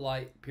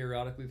spotlight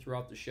periodically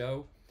throughout the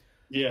show.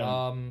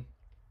 Yeah.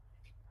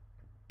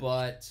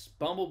 But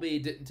Bumblebee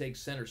didn't take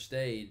center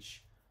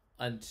stage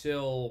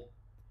until,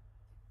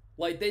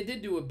 like, they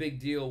did do a big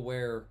deal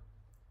where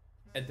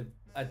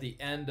at the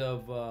end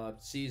of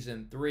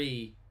season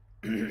 3,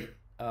 in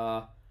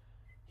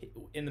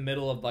the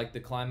middle of like the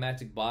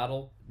climactic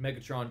battle,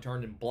 Megatron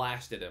turned and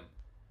blasted him,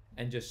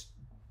 and just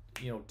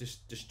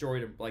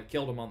destroyed him, like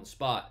killed him on the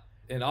spot.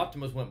 And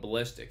Optimus went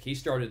ballistic. He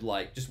started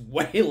like just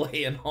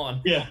waylaying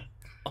on. Yeah,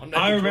 on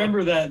I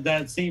remember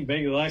that scene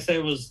vaguely. Like I say,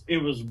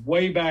 it was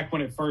way back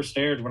when it first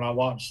aired when I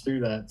watched through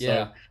that. So.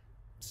 Yeah,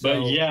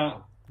 but yeah,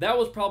 that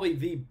was probably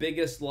the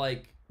biggest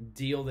like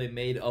deal they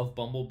made of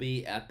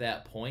Bumblebee at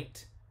that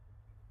point.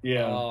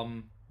 Yeah.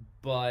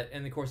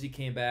 And of course he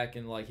came back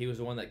and like he was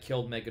the one that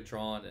killed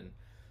Megatron and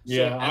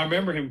I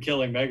remember him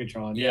killing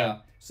Megatron. Yeah.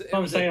 So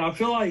I'm saying I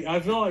feel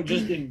like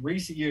just in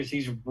recent years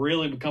he's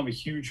really become a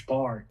huge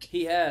part.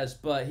 He has,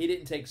 but he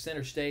didn't take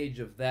center stage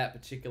of that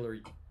particular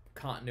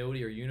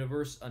continuity or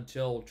universe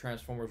until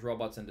Transformers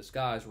Robots in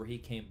Disguise, where he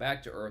came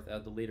back to Earth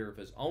as the leader of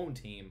his own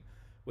team,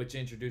 which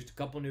introduced a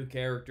couple new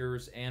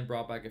characters and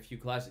brought back a few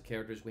classic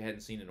characters we hadn't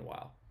seen in a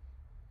while.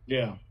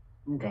 Yeah.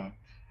 Okay.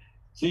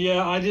 So,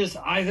 yeah,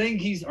 I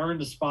think he's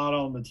earned a spot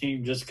on the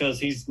team just because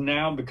he's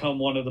now become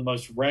one of the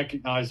most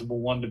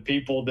recognizable one to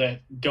people that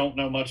don't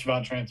know much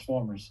about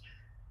Transformers.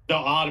 They'll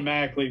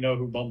automatically know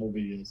who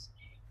Bumblebee is.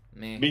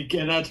 Man.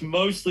 And that's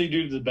mostly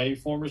due to the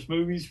Bayformers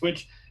movies,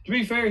 which, to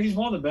be fair, he's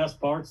one of the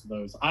best parts of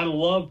those.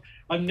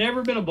 I've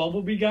never been a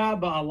Bumblebee guy,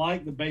 but I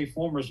like the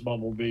Bayformers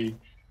Bumblebee,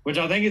 which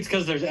I think it's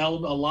because there's a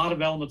lot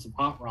of elements of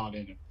Hot Rod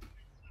in it.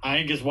 I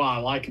think is why I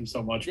like him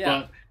so much.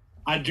 Yeah. But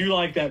I do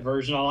like that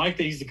version. I like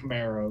that he's a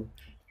Camaro.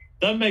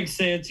 That makes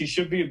sense. He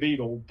should be a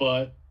Beetle,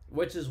 but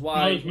which is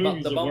why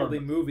the Bumblebee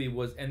work. movie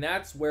was, and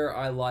that's where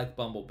I like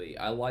Bumblebee.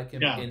 I like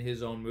him Yeah. in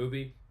his own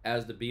movie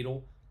as the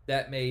Beetle.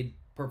 That made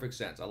perfect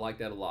sense. I like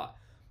that a lot.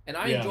 And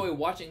I enjoy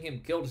watching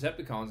him kill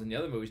Decepticons in the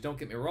other movies, don't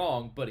get me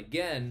wrong, but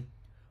again,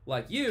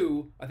 like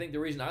you, I think the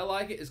reason I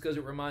like it is because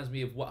it reminds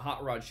me of what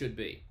Hot Rod should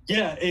be.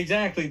 Yeah,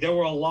 exactly. There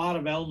were a lot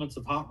of elements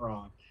of Hot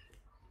Rod.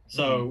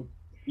 So,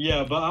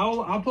 yeah, but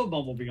I'll put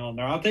Bumblebee on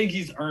there. I think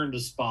he's earned a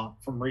spot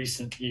from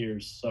recent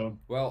years. So,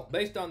 well,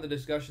 based on the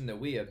discussion that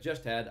we have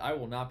just had, I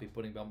will not be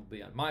putting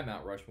Bumblebee on my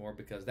Mount Rushmore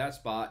because that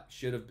spot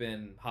should have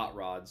been Hot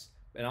Rod's,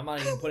 and I'm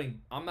not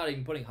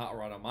even putting Hot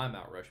Rod on my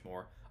Mount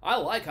Rushmore. I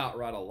like Hot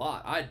Rod a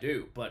lot, I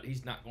do, but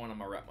he's not going on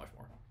my Mount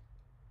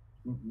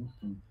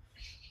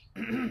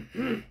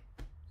Rushmore.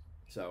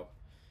 So,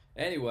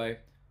 anyway.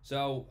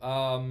 So,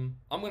 I'm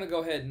gonna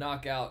go ahead and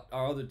knock out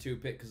our other two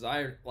picks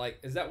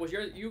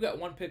because you got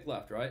one pick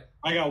left, right?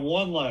 I got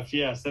one left,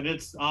 yes, and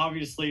it's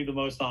obviously the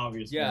most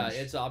obvious. Yeah, one.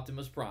 It's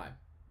Optimus Prime.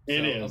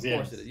 It is, of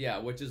course it is. Yeah,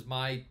 which is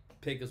my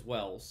pick as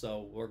well.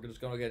 So we're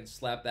just gonna go ahead and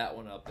slap that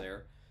one up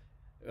there.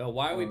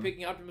 Why are we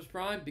picking Optimus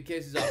Prime?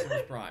 Because he's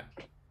Optimus Prime.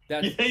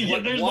 That's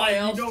why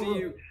else do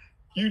you?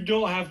 You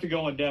don't have to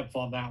go in depth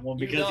on that one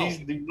because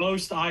he's the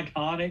most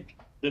iconic,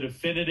 the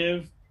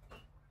definitive.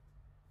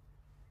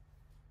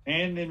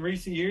 And in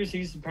recent years,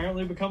 he's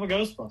apparently become a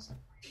Ghostbuster.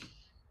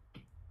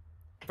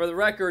 For the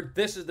record,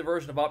 this is the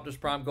version of Optimus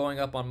Prime going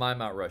up on my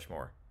Mount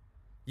Rushmore.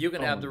 You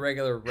can have the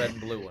regular red and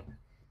blue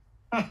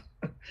one.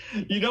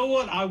 You know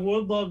what? I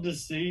would love to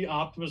see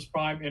Optimus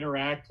Prime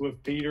interact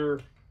with Peter,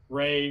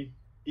 Ray,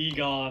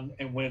 Egon,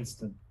 and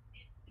Winston.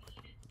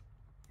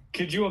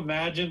 Could you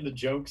imagine the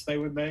jokes they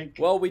would make?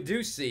 Well, we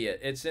do see it.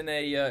 It's in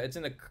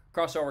a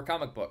crossover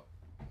comic book.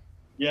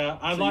 Yeah,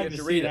 I'd like to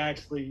see it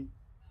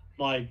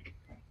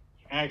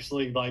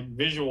actually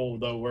visual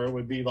though, where it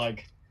would be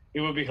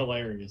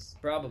hilarious.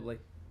 Probably.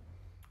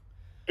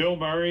 Bill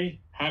Murray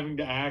having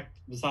to act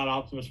beside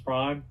Optimus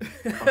Prime.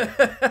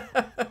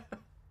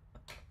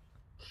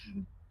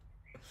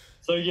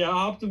 So yeah,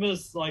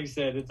 Optimus, like I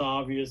said, it's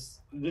obvious.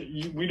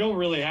 We don't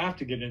really have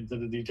to get into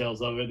the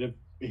details of it.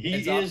 He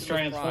is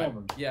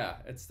Transformers. Yeah,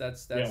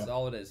 that's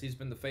all it is. He's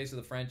been the face of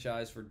the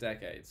franchise for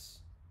decades,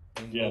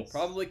 and will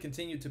probably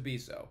continue to be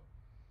so.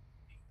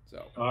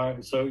 So. All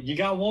right, so you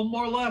got one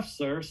more left,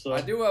 sir. So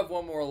I do have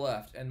one more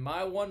left, and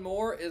my one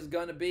more is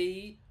going to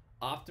be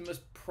Optimus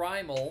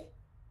Primal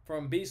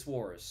from Beast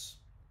Wars.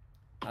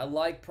 I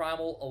like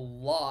Primal a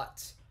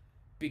lot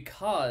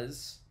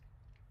because,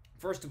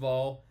 first of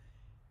all,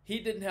 he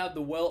didn't have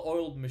the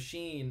well-oiled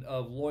machine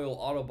of loyal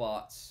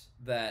Autobots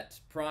that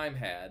Prime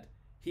had.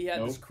 He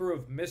had this crew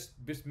of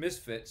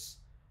misfits.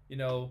 You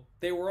know,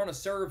 they were on a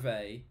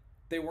survey.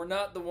 They were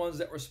not the ones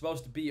that were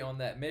supposed to be on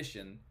that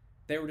mission.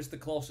 They were just the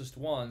closest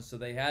ones, so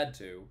they had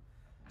to.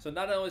 So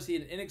not only is he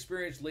an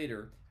inexperienced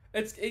leader,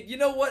 you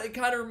know what it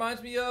kind of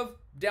reminds me of?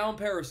 Down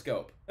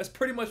Periscope. That's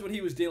pretty much what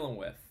he was dealing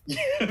with.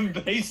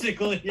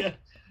 Basically, yeah.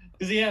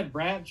 Because he had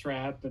Rat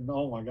Trap, and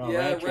oh my god,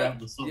 Rat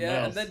Trap was something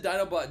else. And then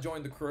Dinobot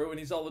joined the crew, and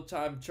he's all the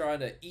time trying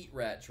to eat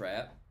Rat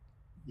Trap.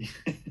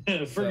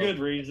 For good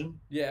reason.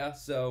 Yeah,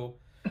 so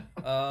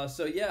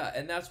yeah,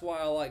 and that's why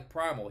I like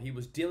Primal. He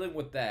was dealing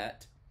with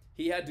that.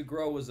 He had to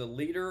grow as a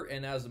leader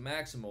and as a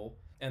Maximal.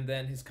 And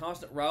then his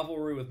constant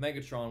rivalry with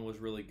Megatron was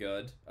really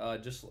good.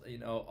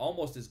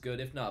 Almost as good,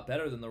 if not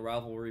better than the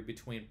rivalry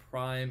between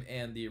Prime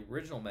and the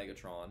original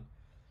Megatron.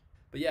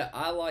 But yeah,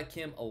 I like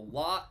him a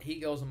lot. He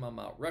goes on my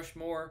Mount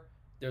Rushmore.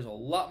 There's a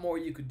lot more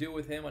you could do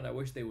with him, and I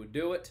wish they would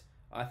do it.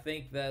 I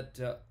think that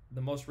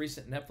the most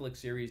recent Netflix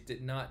series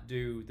did not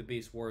do the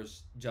Beast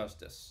Wars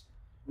justice.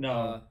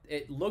 No.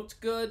 It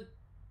looked good,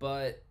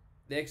 but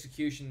the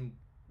execution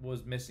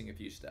was missing a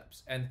few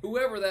steps. And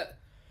whoever that...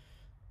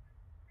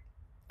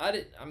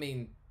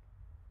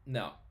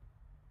 no.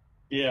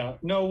 Yeah.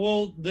 No,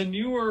 well, the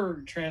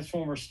newer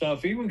Transformer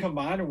stuff, even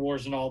Combiner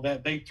Wars and all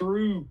that, they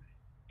threw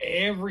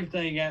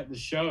everything at the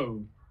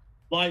show.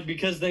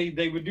 Because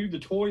they would do the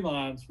toy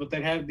lines, but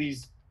they'd have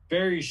these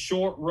very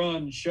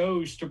short-run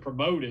shows to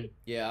promote it.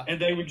 Yeah.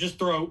 And they would just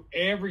throw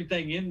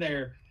everything in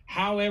there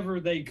however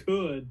they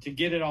could to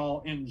get it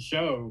all in the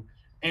show.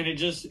 And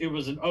it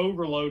was an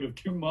overload of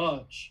too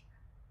much.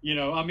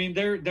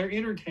 They're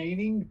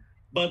entertaining,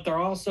 but they're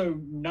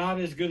also not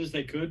as good as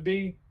they could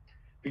be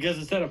because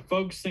instead of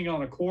focusing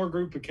on a core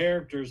group of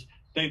characters,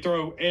 they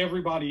throw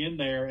everybody in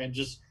there and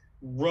just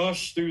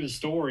rush through the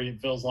story, it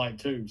feels like,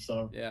 too.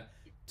 So yeah.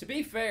 To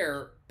be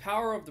fair,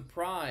 Power of the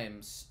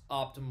Primes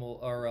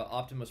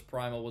Optimus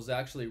Primal was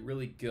actually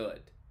really good.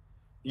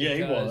 Yeah,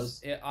 he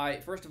was.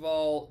 First of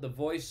all, the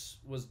voice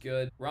was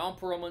good. Ron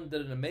Perlman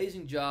did an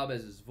amazing job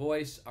as his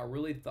voice. I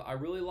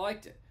really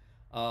liked it.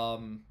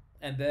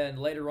 And then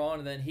later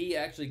on, he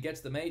actually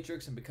gets the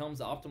Matrix and becomes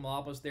the Optimal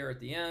Opus there at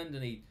the end,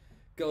 and he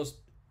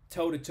goes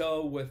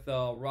toe-to-toe with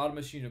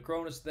Rodimus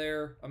Unicronus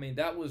there.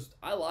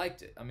 I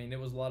liked it. It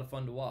was a lot of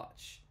fun to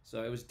watch.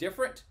 So it was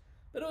different,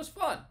 but it was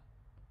fun.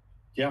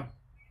 Yeah.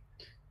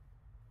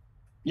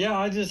 Yeah,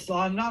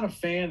 I'm not a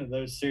fan of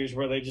those series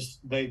where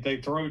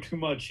they throw too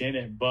much in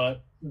it.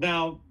 But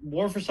now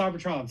War for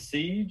Cybertron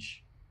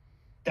Siege,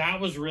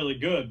 that was really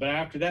good. But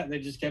after that, they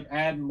just kept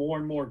adding more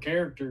and more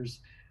characters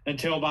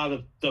until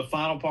by the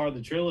final part of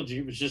the trilogy,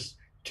 it was just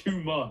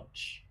too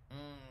much.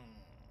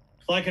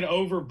 It's like an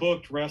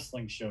overbooked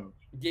wrestling show.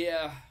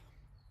 Yeah.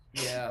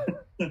 Yeah.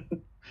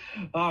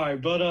 All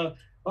right, but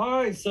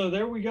all right, so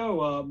there we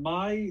go.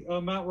 My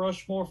Mount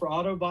Rushmore for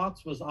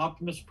Autobots was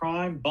Optimus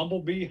Prime,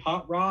 Bumblebee,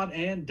 Hot Rod,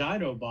 and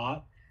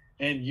Dinobot.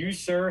 And you,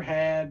 sir,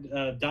 had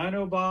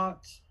Dinobot,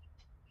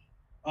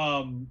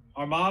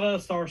 Armada,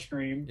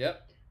 Starscream,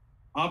 Yep.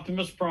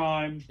 Optimus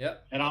Prime,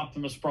 Yep. and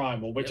Optimus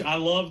Primal, which Yep. I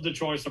love the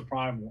choice of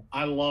Primal.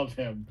 I love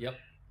him. Yep.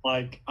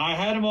 Like, I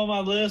had him on my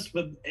list,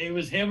 but it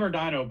was him or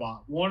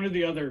Dinobot, one or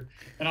the other.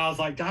 And I was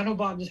like,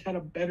 Dinobot just had a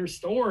better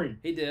story.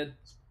 He did.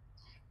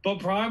 But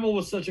Primal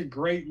was such a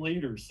great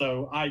leader,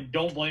 so I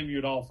don't blame you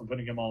at all for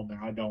putting him on there.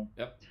 I don't.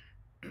 Yep.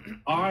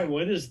 All right,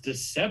 well, it is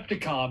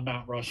Decepticon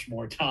Mount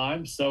Rushmore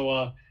time.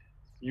 So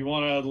you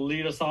want to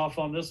lead us off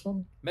on this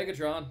one?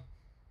 Megatron.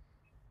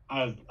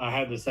 I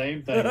had the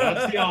same thing.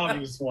 That's the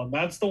obvious one.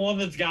 That's the one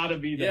that's got to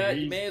be there.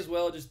 Yeah, you may as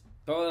well just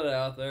throw that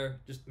out there.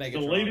 Just Megatron.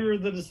 The leader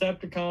of the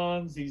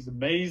Decepticons. He's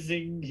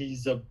amazing.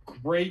 He's a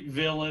great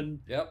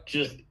villain. Yep.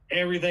 Just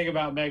everything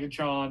about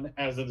Megatron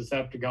as a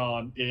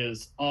Decepticon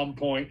is on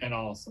point and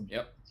awesome.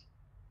 Yep.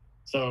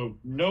 So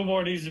no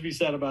more needs to be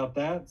said about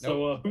that. Nope.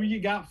 So who you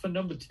got for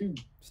number 2?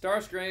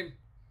 Starscream.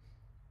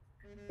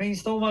 He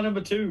stole my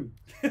number 2.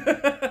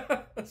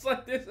 It's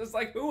like this. It's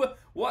like who?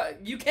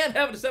 What? You can't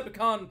have a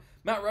Decepticon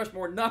Mount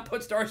Rushmore and not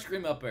put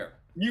Starscream up there.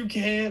 You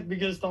can't,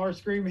 because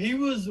Starscream, he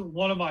was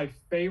one of my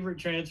favorite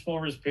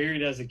Transformers,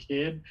 period, as a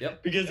kid.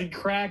 Yep. Because he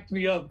cracked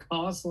me up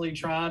constantly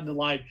trying to,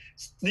 like,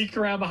 sneak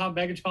around behind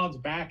Megatron's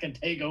back and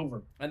take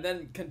over. And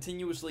then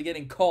continuously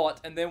getting caught.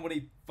 And then when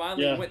he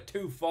finally went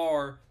too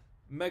far,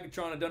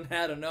 Megatron had done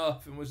had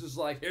enough and was just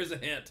like, here's a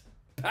hint.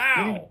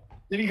 Pow!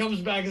 Then he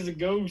comes back as a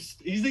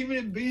ghost. He's even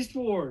in Beast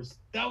Wars.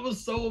 That was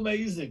so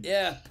amazing.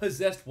 Yeah,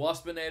 possessed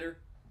Waspinator.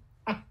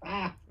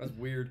 That's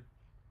weird.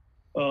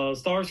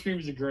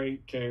 Starscream's a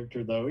great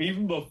character, though.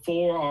 Even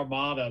before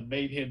Armada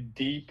made him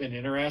deep and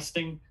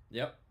interesting,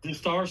 yep, the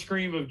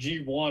Starscream of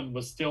G1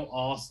 was still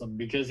awesome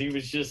because he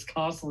was just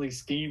constantly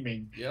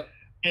scheming. Yep.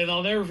 And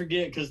I'll never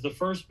forget, because the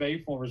first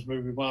Bayformers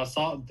movie, when I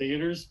saw it in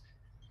theaters,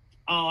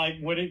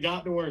 when it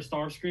got to where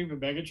Starscream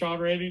and Megatron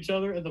ran each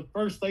other, and the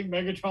first thing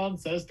Megatron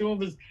says to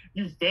him is,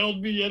 "You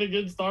failed me yet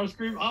again,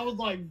 Starscream." I was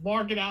like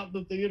marking out in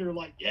the theater,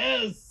 like,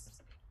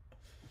 yes.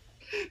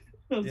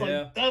 I was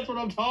like, that's what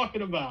I'm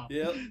talking about.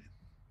 Yep.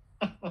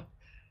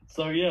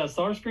 So yeah,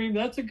 Starscream,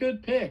 that's a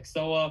good pick.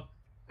 So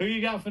who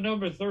you got for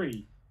number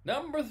 3?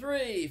 Number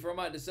 3 for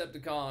my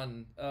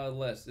Decepticon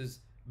list is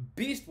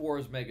Beast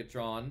Wars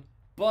Megatron,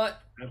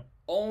 but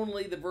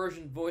only the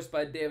version voiced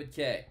by David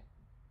Kaye.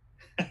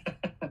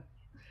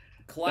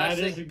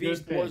 Classic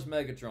Beast Wars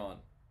Megatron.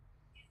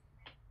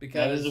 Because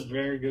that is a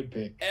very good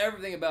pick.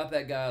 Everything about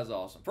that guy is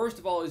awesome. First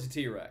of all, he's a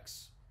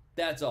T-Rex.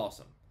 That's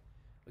awesome.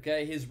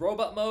 Okay, his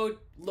robot mode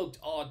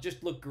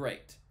just looked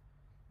great.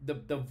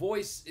 The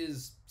voice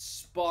is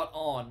spot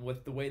on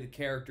with the way the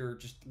character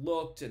just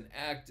looked and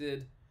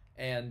acted,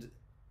 and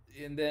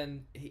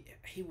then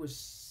he was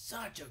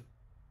such a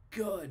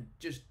good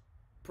just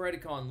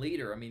Predacon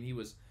leader. I mean, he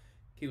was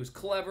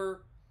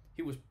clever,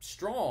 he was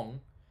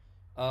strong,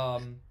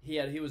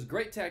 he was a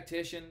great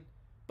tactician,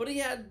 but he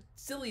had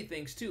silly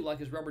things too, like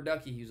his rubber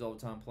ducky he was all the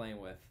time playing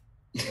with.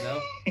 You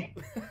know?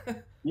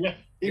 Yeah.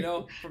 You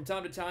know, from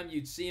time to time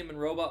you'd see him in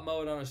robot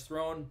mode on his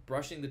throne,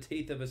 brushing the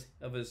teeth of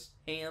his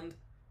hand.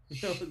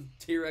 You know,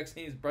 T-Rex,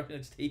 he's brushing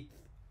its teeth.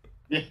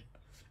 Yeah.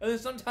 And then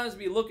sometimes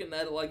be looking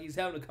at it like he's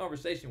having a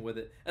conversation with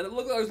it, and it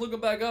looked like I was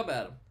looking back up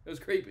at him. It was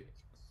creepy.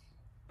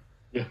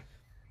 Yeah.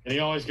 And he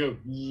always go,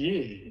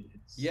 yes.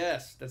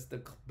 Yes, that's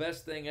the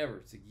best thing ever.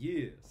 It's a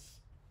yes.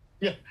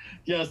 Yeah.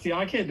 Yeah, see,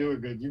 I can't do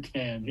it good. You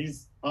can. Here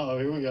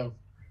we go.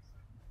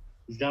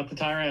 He's got the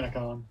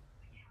Tyrannicon.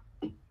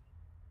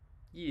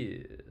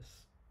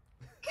 Yes.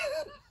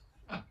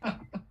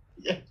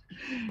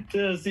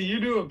 Yeah. See, you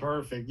do it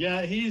perfect.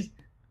 Yeah, he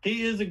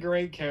is a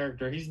great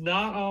character. He's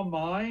not on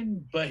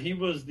mine, but he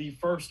was the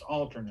first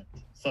alternate.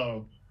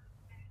 So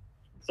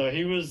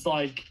he was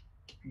like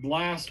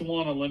last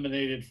one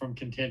eliminated from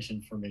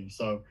contention for me.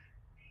 So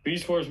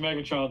Beast Wars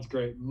Megatron's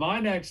great. My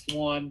next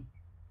one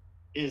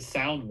is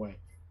Soundwave.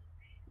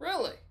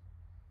 Really?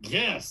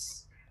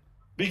 Yes.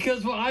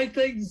 Because when I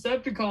think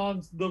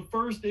Decepticons, the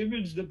first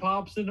image that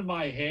pops into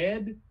my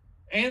head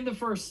and the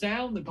first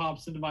sound that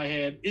pops into my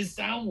head is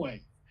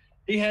Soundwave.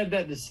 He had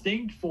that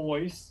distinct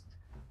voice.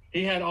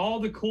 He had all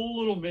the cool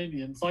little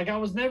minions. Like, I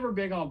was never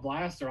big on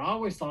Blaster. I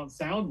always thought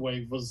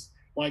Soundwave was,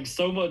 like,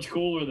 so much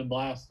cooler than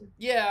Blaster.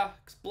 Yeah,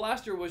 because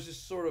Blaster was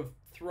just sort of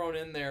thrown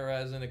in there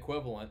as an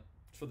equivalent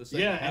for the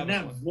sake of and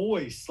that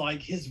voice,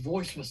 like, his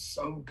voice was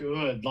so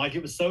good. Like,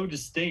 it was so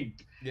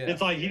distinct. Yeah.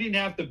 It's like he didn't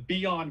have to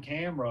be on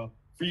camera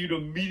for you to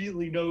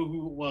immediately know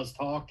who it was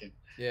talking.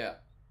 Yeah.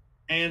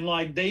 And,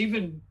 like, they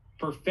even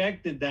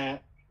perfected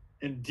that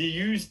and he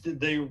used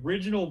the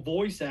original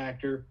voice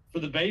actor for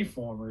the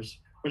Bayformers,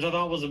 which I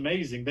thought was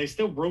amazing. They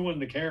still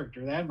ruined the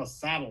character. They had him a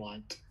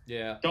satellite.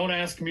 Yeah. Don't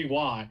ask me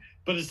why.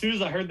 But as soon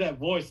as I heard that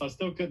voice, I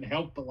still couldn't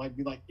help but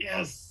be like,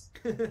 yes.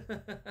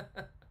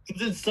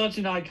 It's such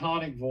an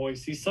iconic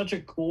voice. He's such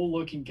a cool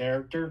looking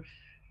character.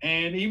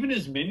 And even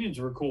his minions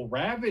were cool.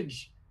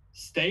 Ravage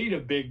stayed a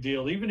big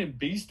deal. Even in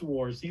Beast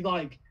Wars, he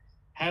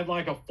had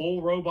a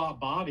full robot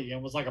body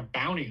and was like a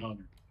bounty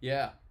hunter.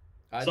 Yeah.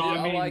 I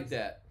like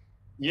that.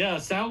 Yeah,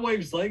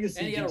 Soundwave's legacy.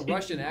 And he had a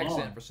Russian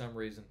accent for some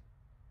reason.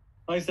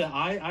 Like I said,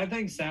 I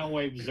think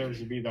Soundwave deserves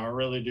to be there. I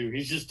really do.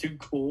 He's just too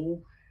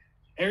cool.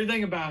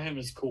 Everything about him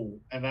is cool,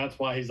 and that's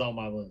why he's on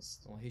my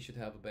list. Well, he should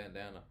have a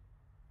bandana.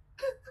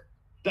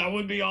 That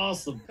would be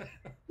awesome.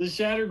 The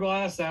Shattered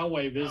Glass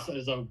Soundwave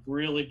is a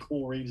really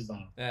cool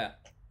redesign. Yeah.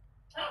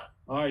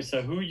 All right,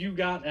 so who you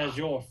got as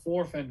your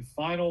fourth and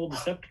final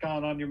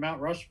Decepticon on your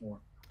Mount Rushmore?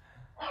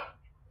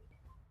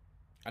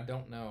 I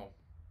don't know.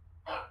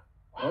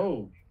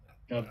 Oh,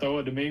 gonna throw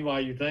it to me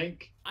while you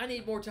think? I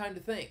need more time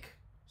to think.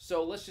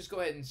 So let's just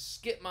go ahead and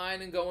skip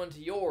mine and go into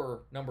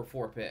your number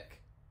 4 pick.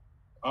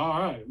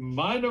 All right,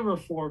 my number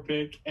 4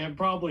 pick, and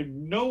probably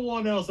no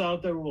one else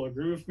out there will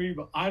agree with me,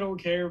 but I don't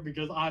care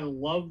because I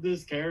love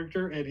this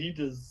character and he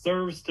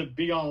deserves to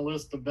be on a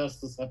list of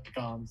best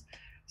Decepticons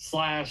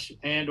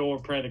 / and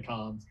or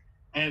Predacons,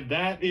 and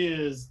that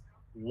is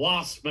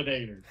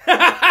Waspinator.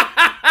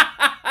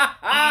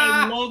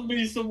 I love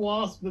me some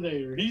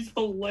Waspinator. He's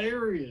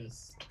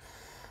hilarious.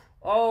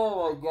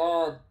 Oh my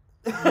god.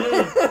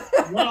 Yes,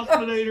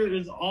 Waspinator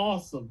is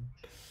awesome.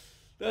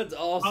 That's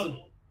awesome.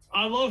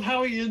 I love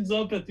how he ends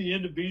up at the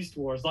end of Beast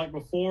Wars,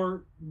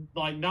 before,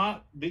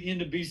 not the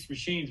end of Beast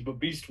Machines, but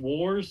Beast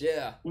Wars.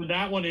 Yeah. When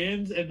that one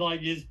ends and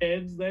his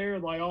head's there,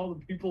 and all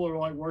the people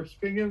are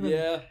worshiping him.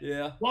 Yeah.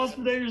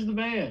 Waspinator's the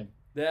man.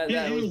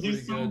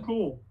 He's so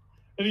cool.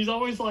 And he's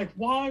always like,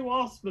 why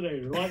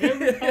Waspinator?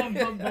 Every time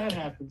something bad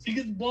happens, he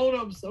gets blown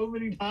up so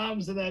many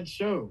times in that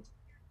show.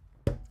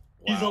 Wow.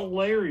 He's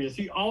hilarious.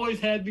 He always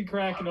had me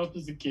cracking up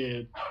as a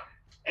kid.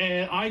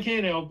 And I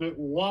can't help it.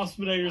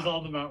 Waspinator's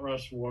on the Mount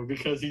Rushmore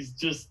because he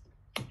just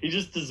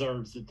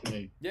deserves it to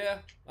me. Yeah,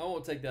 I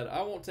won't take that.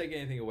 I won't take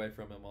anything away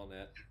from him on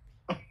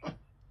that.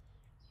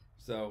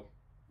 So,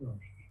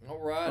 all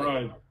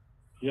right.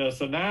 Yeah,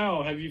 so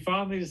now, have you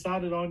finally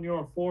decided on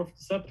your fourth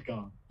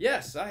Decepticon?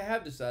 Yes, I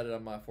have decided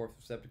on my fourth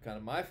Decepticon.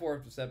 And my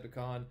fourth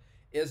Decepticon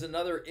is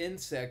another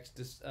insect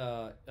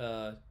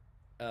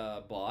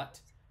bot.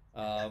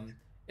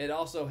 It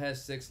also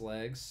has 6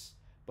 legs,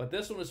 but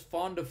this one is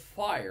fond of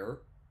fire.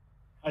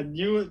 I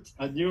knew it.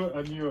 My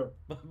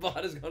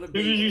bot is going to be...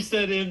 As soon as you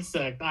said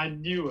insect, I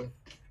knew it.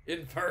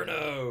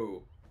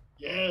 Inferno.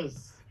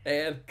 Yes.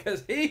 And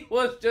because he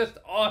was just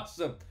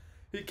awesome.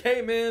 He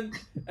came in,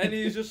 and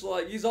he's just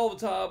he's all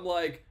the time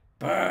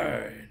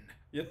burn.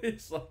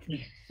 It's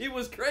he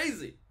was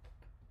crazy.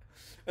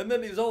 And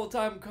then he's all the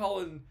time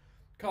calling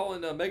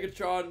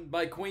Megatron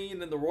my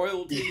queen and the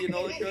royalty and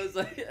all that kind of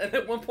stuff. And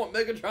at one point,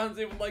 Megatron's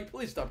even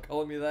please stop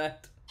calling me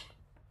that.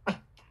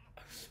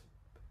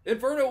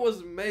 Inferno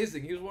was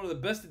amazing. He was one of the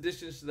best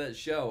additions to that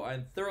show. I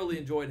thoroughly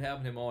enjoyed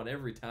having him on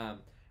every time.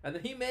 And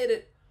then he made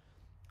it,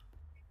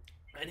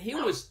 and he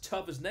was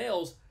tough as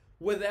nails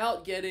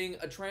without getting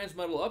a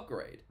transmetal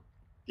upgrade.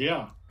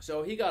 Yeah.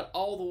 So he got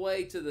all the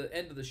way to the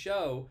end of the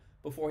show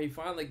before he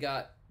finally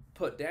got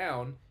put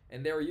down,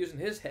 and they were using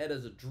his head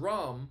as a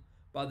drum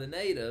by the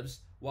natives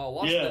while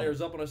Waspinator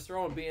was up on his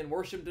throne being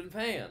worshipped and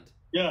fanned.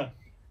 Yeah.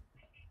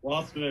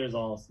 Waspinator is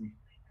awesome.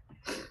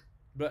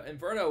 But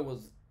Inferno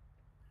was...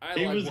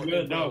 He was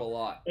good. A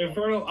lot.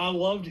 Inferno, I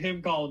loved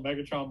him calling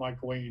Megatron my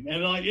queen,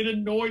 and it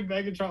annoyed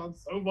Megatron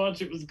so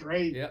much. It was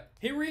great. Yeah,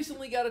 he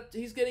recently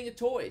he's getting a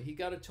toy. He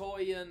got a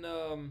toy in.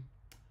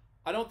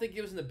 I don't think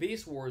it was in the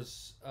Beast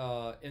Wars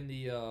in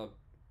the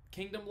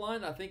Kingdom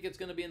line. I think it's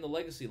going to be in the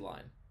Legacy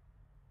line.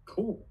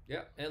 Cool.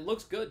 Yeah, and it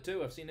looks good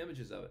too. I've seen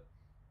images of it.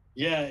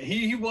 Yeah,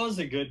 he was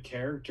a good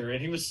character,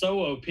 and he was so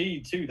OP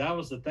too. That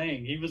was the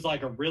thing. He was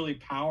a really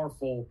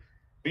powerful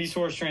Beast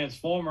Wars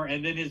Transformer,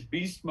 and then his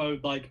beast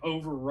mode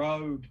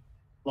overrode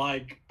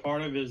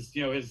part of his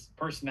his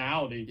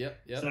personality.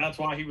 Yep. So that's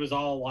why he was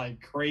all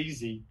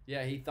crazy.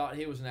 Yeah, he thought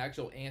he was an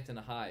actual ant in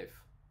a hive,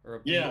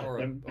 or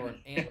an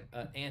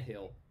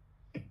anthill.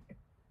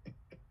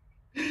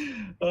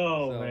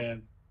 Oh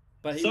man!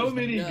 But so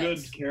many good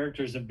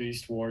characters in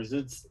Beast Wars.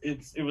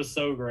 It was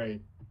so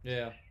great.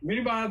 Yeah. If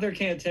anybody out there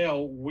can't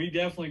tell, we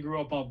definitely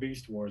grew up on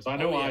Beast Wars. I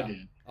know I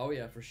did. Oh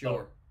yeah, for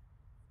sure.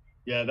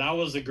 Yeah, that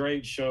was a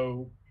great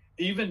show.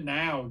 Even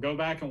now, go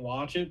back and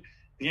watch it.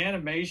 The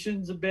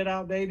animation's a bit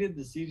outdated,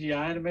 the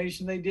CGI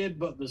animation they did,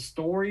 but the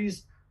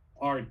stories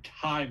are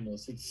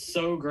timeless. It's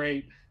so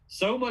great.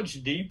 So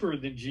much deeper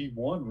than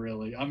G1,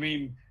 really. I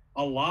mean,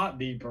 a lot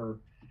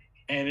deeper.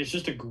 And it's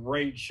just a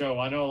great show.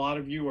 I know a lot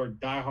of you are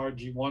diehard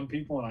G1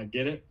 people, and I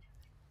get it.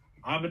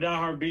 I'm a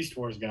diehard Beast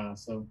Wars guy,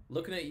 so.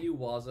 Looking at you,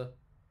 Waza.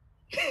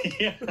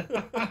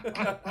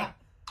 Yeah.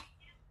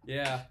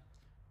 Yeah.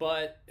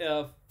 But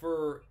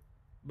for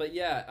But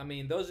yeah, I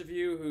mean, those of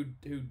you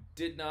who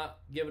did not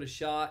give it a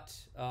shot,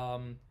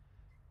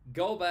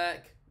 go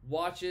back,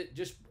 watch it.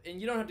 And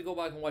you don't have to go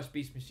back and watch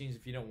Beast Machines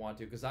if you don't want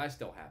to, because I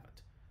still haven't.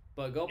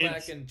 But go back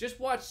It's and just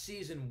watch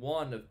season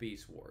 1 of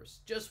Beast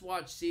Wars. Just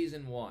watch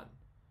season 1.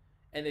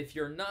 And if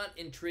you're not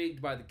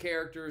intrigued by the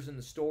characters and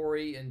the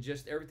story and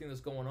just everything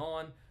that's going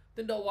on,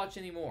 then don't watch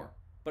anymore.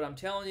 But I'm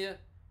telling you,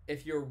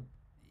 if you'll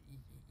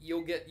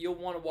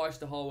want to watch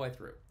the whole way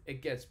through.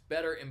 It gets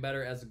better and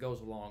better as it goes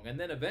along, and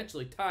then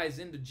eventually ties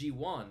into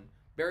G1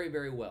 very,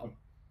 very well.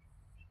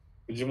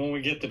 when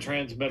we get the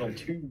transmetal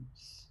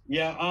tubes.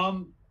 Yeah,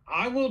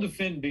 I will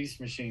defend Beast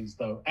Machines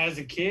though. As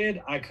a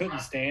kid, I couldn't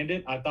stand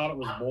it. I thought it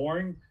was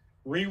boring.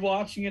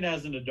 Rewatching it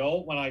as an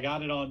adult when I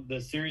got it on the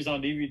series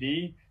on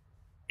DVD,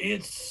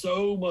 it's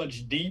so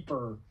much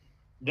deeper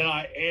than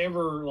I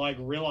ever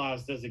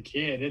realized as a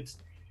kid.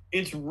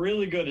 It's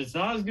really good. It's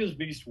not as good as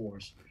Beast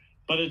Wars,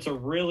 but it's a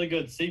really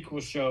good sequel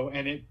show,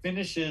 and it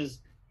finishes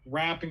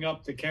wrapping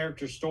up the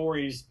character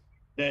stories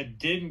that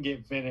didn't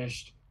get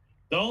finished.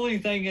 The only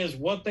thing is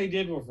what they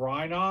did with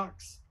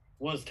Rhinox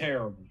was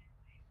terrible.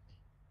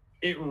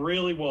 It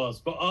really was.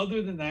 But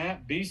other than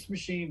that, Beast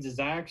Machines is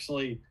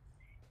actually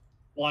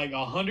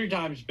 100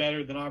 times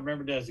better than I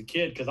remembered as a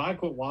kid, because I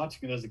quit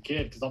watching it as a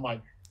kid because I'm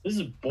like, this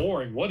is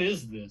boring. What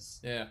is this?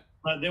 Yeah.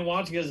 But then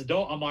watching it as an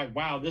adult, I'm like,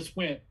 wow, this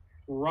went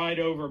right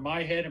over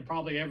my head and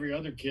probably every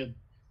other kid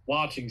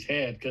watching's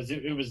head, because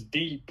it was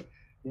deep,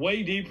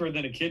 way deeper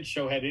than a kid's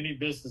show had any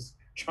business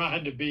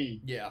trying to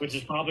be. Yeah. Which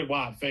is probably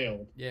why it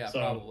failed. Yeah, so,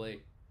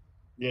 probably.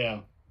 Yeah.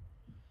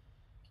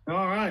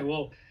 All right.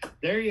 Well,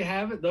 there you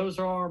have it. Those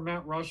are our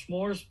Mount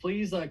Rushmores.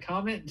 Please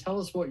comment and tell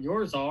us what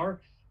yours are.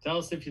 Tell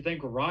us if you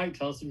think we're right.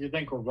 Tell us if you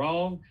think we're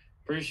wrong.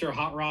 Pretty sure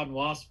Hot Rod and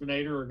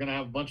Waspinator are going to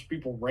have a bunch of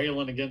people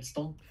railing against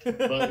them.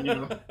 But,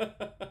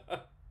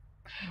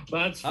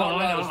 that's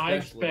fine. I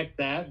expect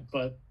that.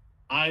 But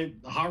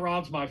Hot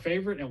Rod's my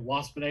favorite, and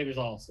Waspinator's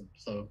awesome.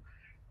 So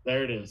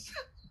there it is.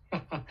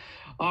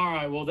 All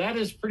right. Well, that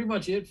is pretty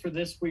much it for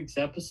this week's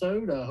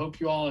episode. I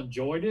hope you all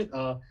enjoyed it.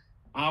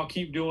 I'll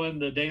keep doing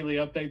the daily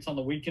updates on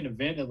the weekend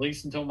event, at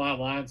least until my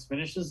alliance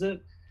finishes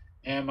it.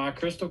 And my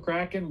Crystal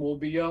Kraken will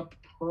be up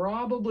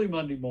probably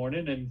Monday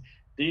morning, and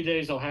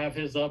DJs will have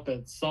his up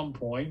at some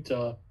point.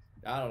 I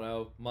don't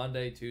know,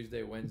 Monday,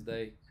 Tuesday,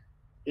 Wednesday.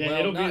 Yeah, well,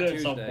 it'll be there Tuesday.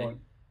 At some point.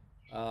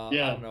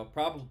 Yeah. I don't know.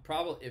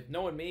 Probably, if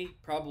knowing me,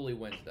 probably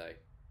Wednesday.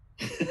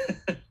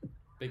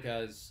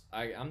 Because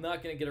I'm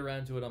not going to get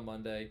around to it on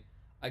Monday.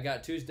 I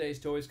got Tuesday's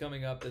Toys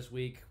coming up this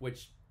week,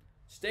 which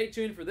stay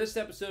tuned for this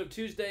episode of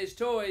Tuesday's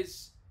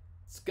Toys.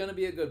 It's going to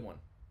be a good one.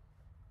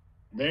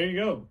 There you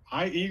go.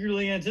 I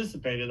eagerly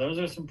anticipate it. Those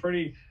are some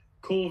pretty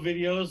cool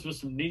videos with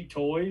some neat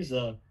toys.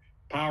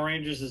 Power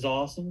Rangers is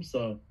awesome.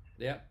 So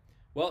yeah.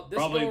 Well, this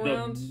go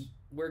around,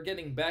 we're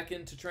getting back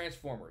into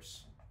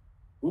Transformers.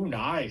 Ooh,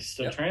 nice.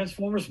 So yep.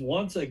 Transformers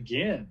once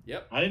again.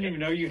 Yep. I didn't even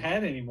know you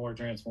had any more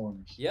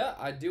Transformers. Yeah,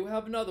 I do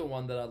have another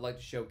one that I'd like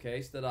to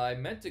showcase that I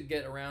meant to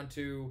get around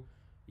to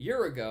a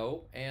year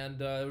ago,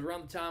 and it was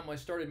around the time I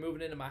started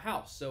moving into my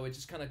house. So it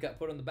just kind of got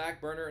put on the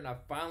back burner, and I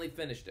finally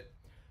finished it.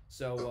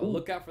 So cool.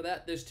 Look out for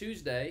that this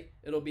Tuesday.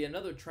 It'll be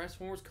another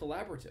Transformers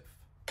collaborative.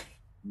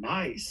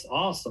 Nice.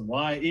 Awesome.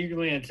 Well, I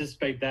eagerly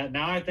anticipate that.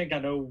 Now I think I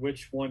know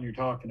which one you're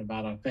talking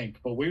about, I think.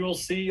 But we will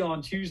see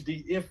on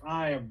Tuesday if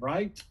I am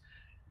right.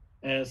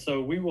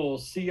 So we will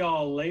see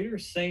y'all later.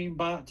 Same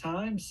bot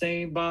time,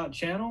 same bot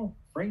channel.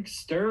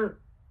 Frankster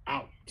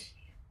out.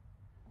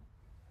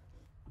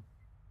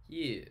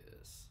 Yeah.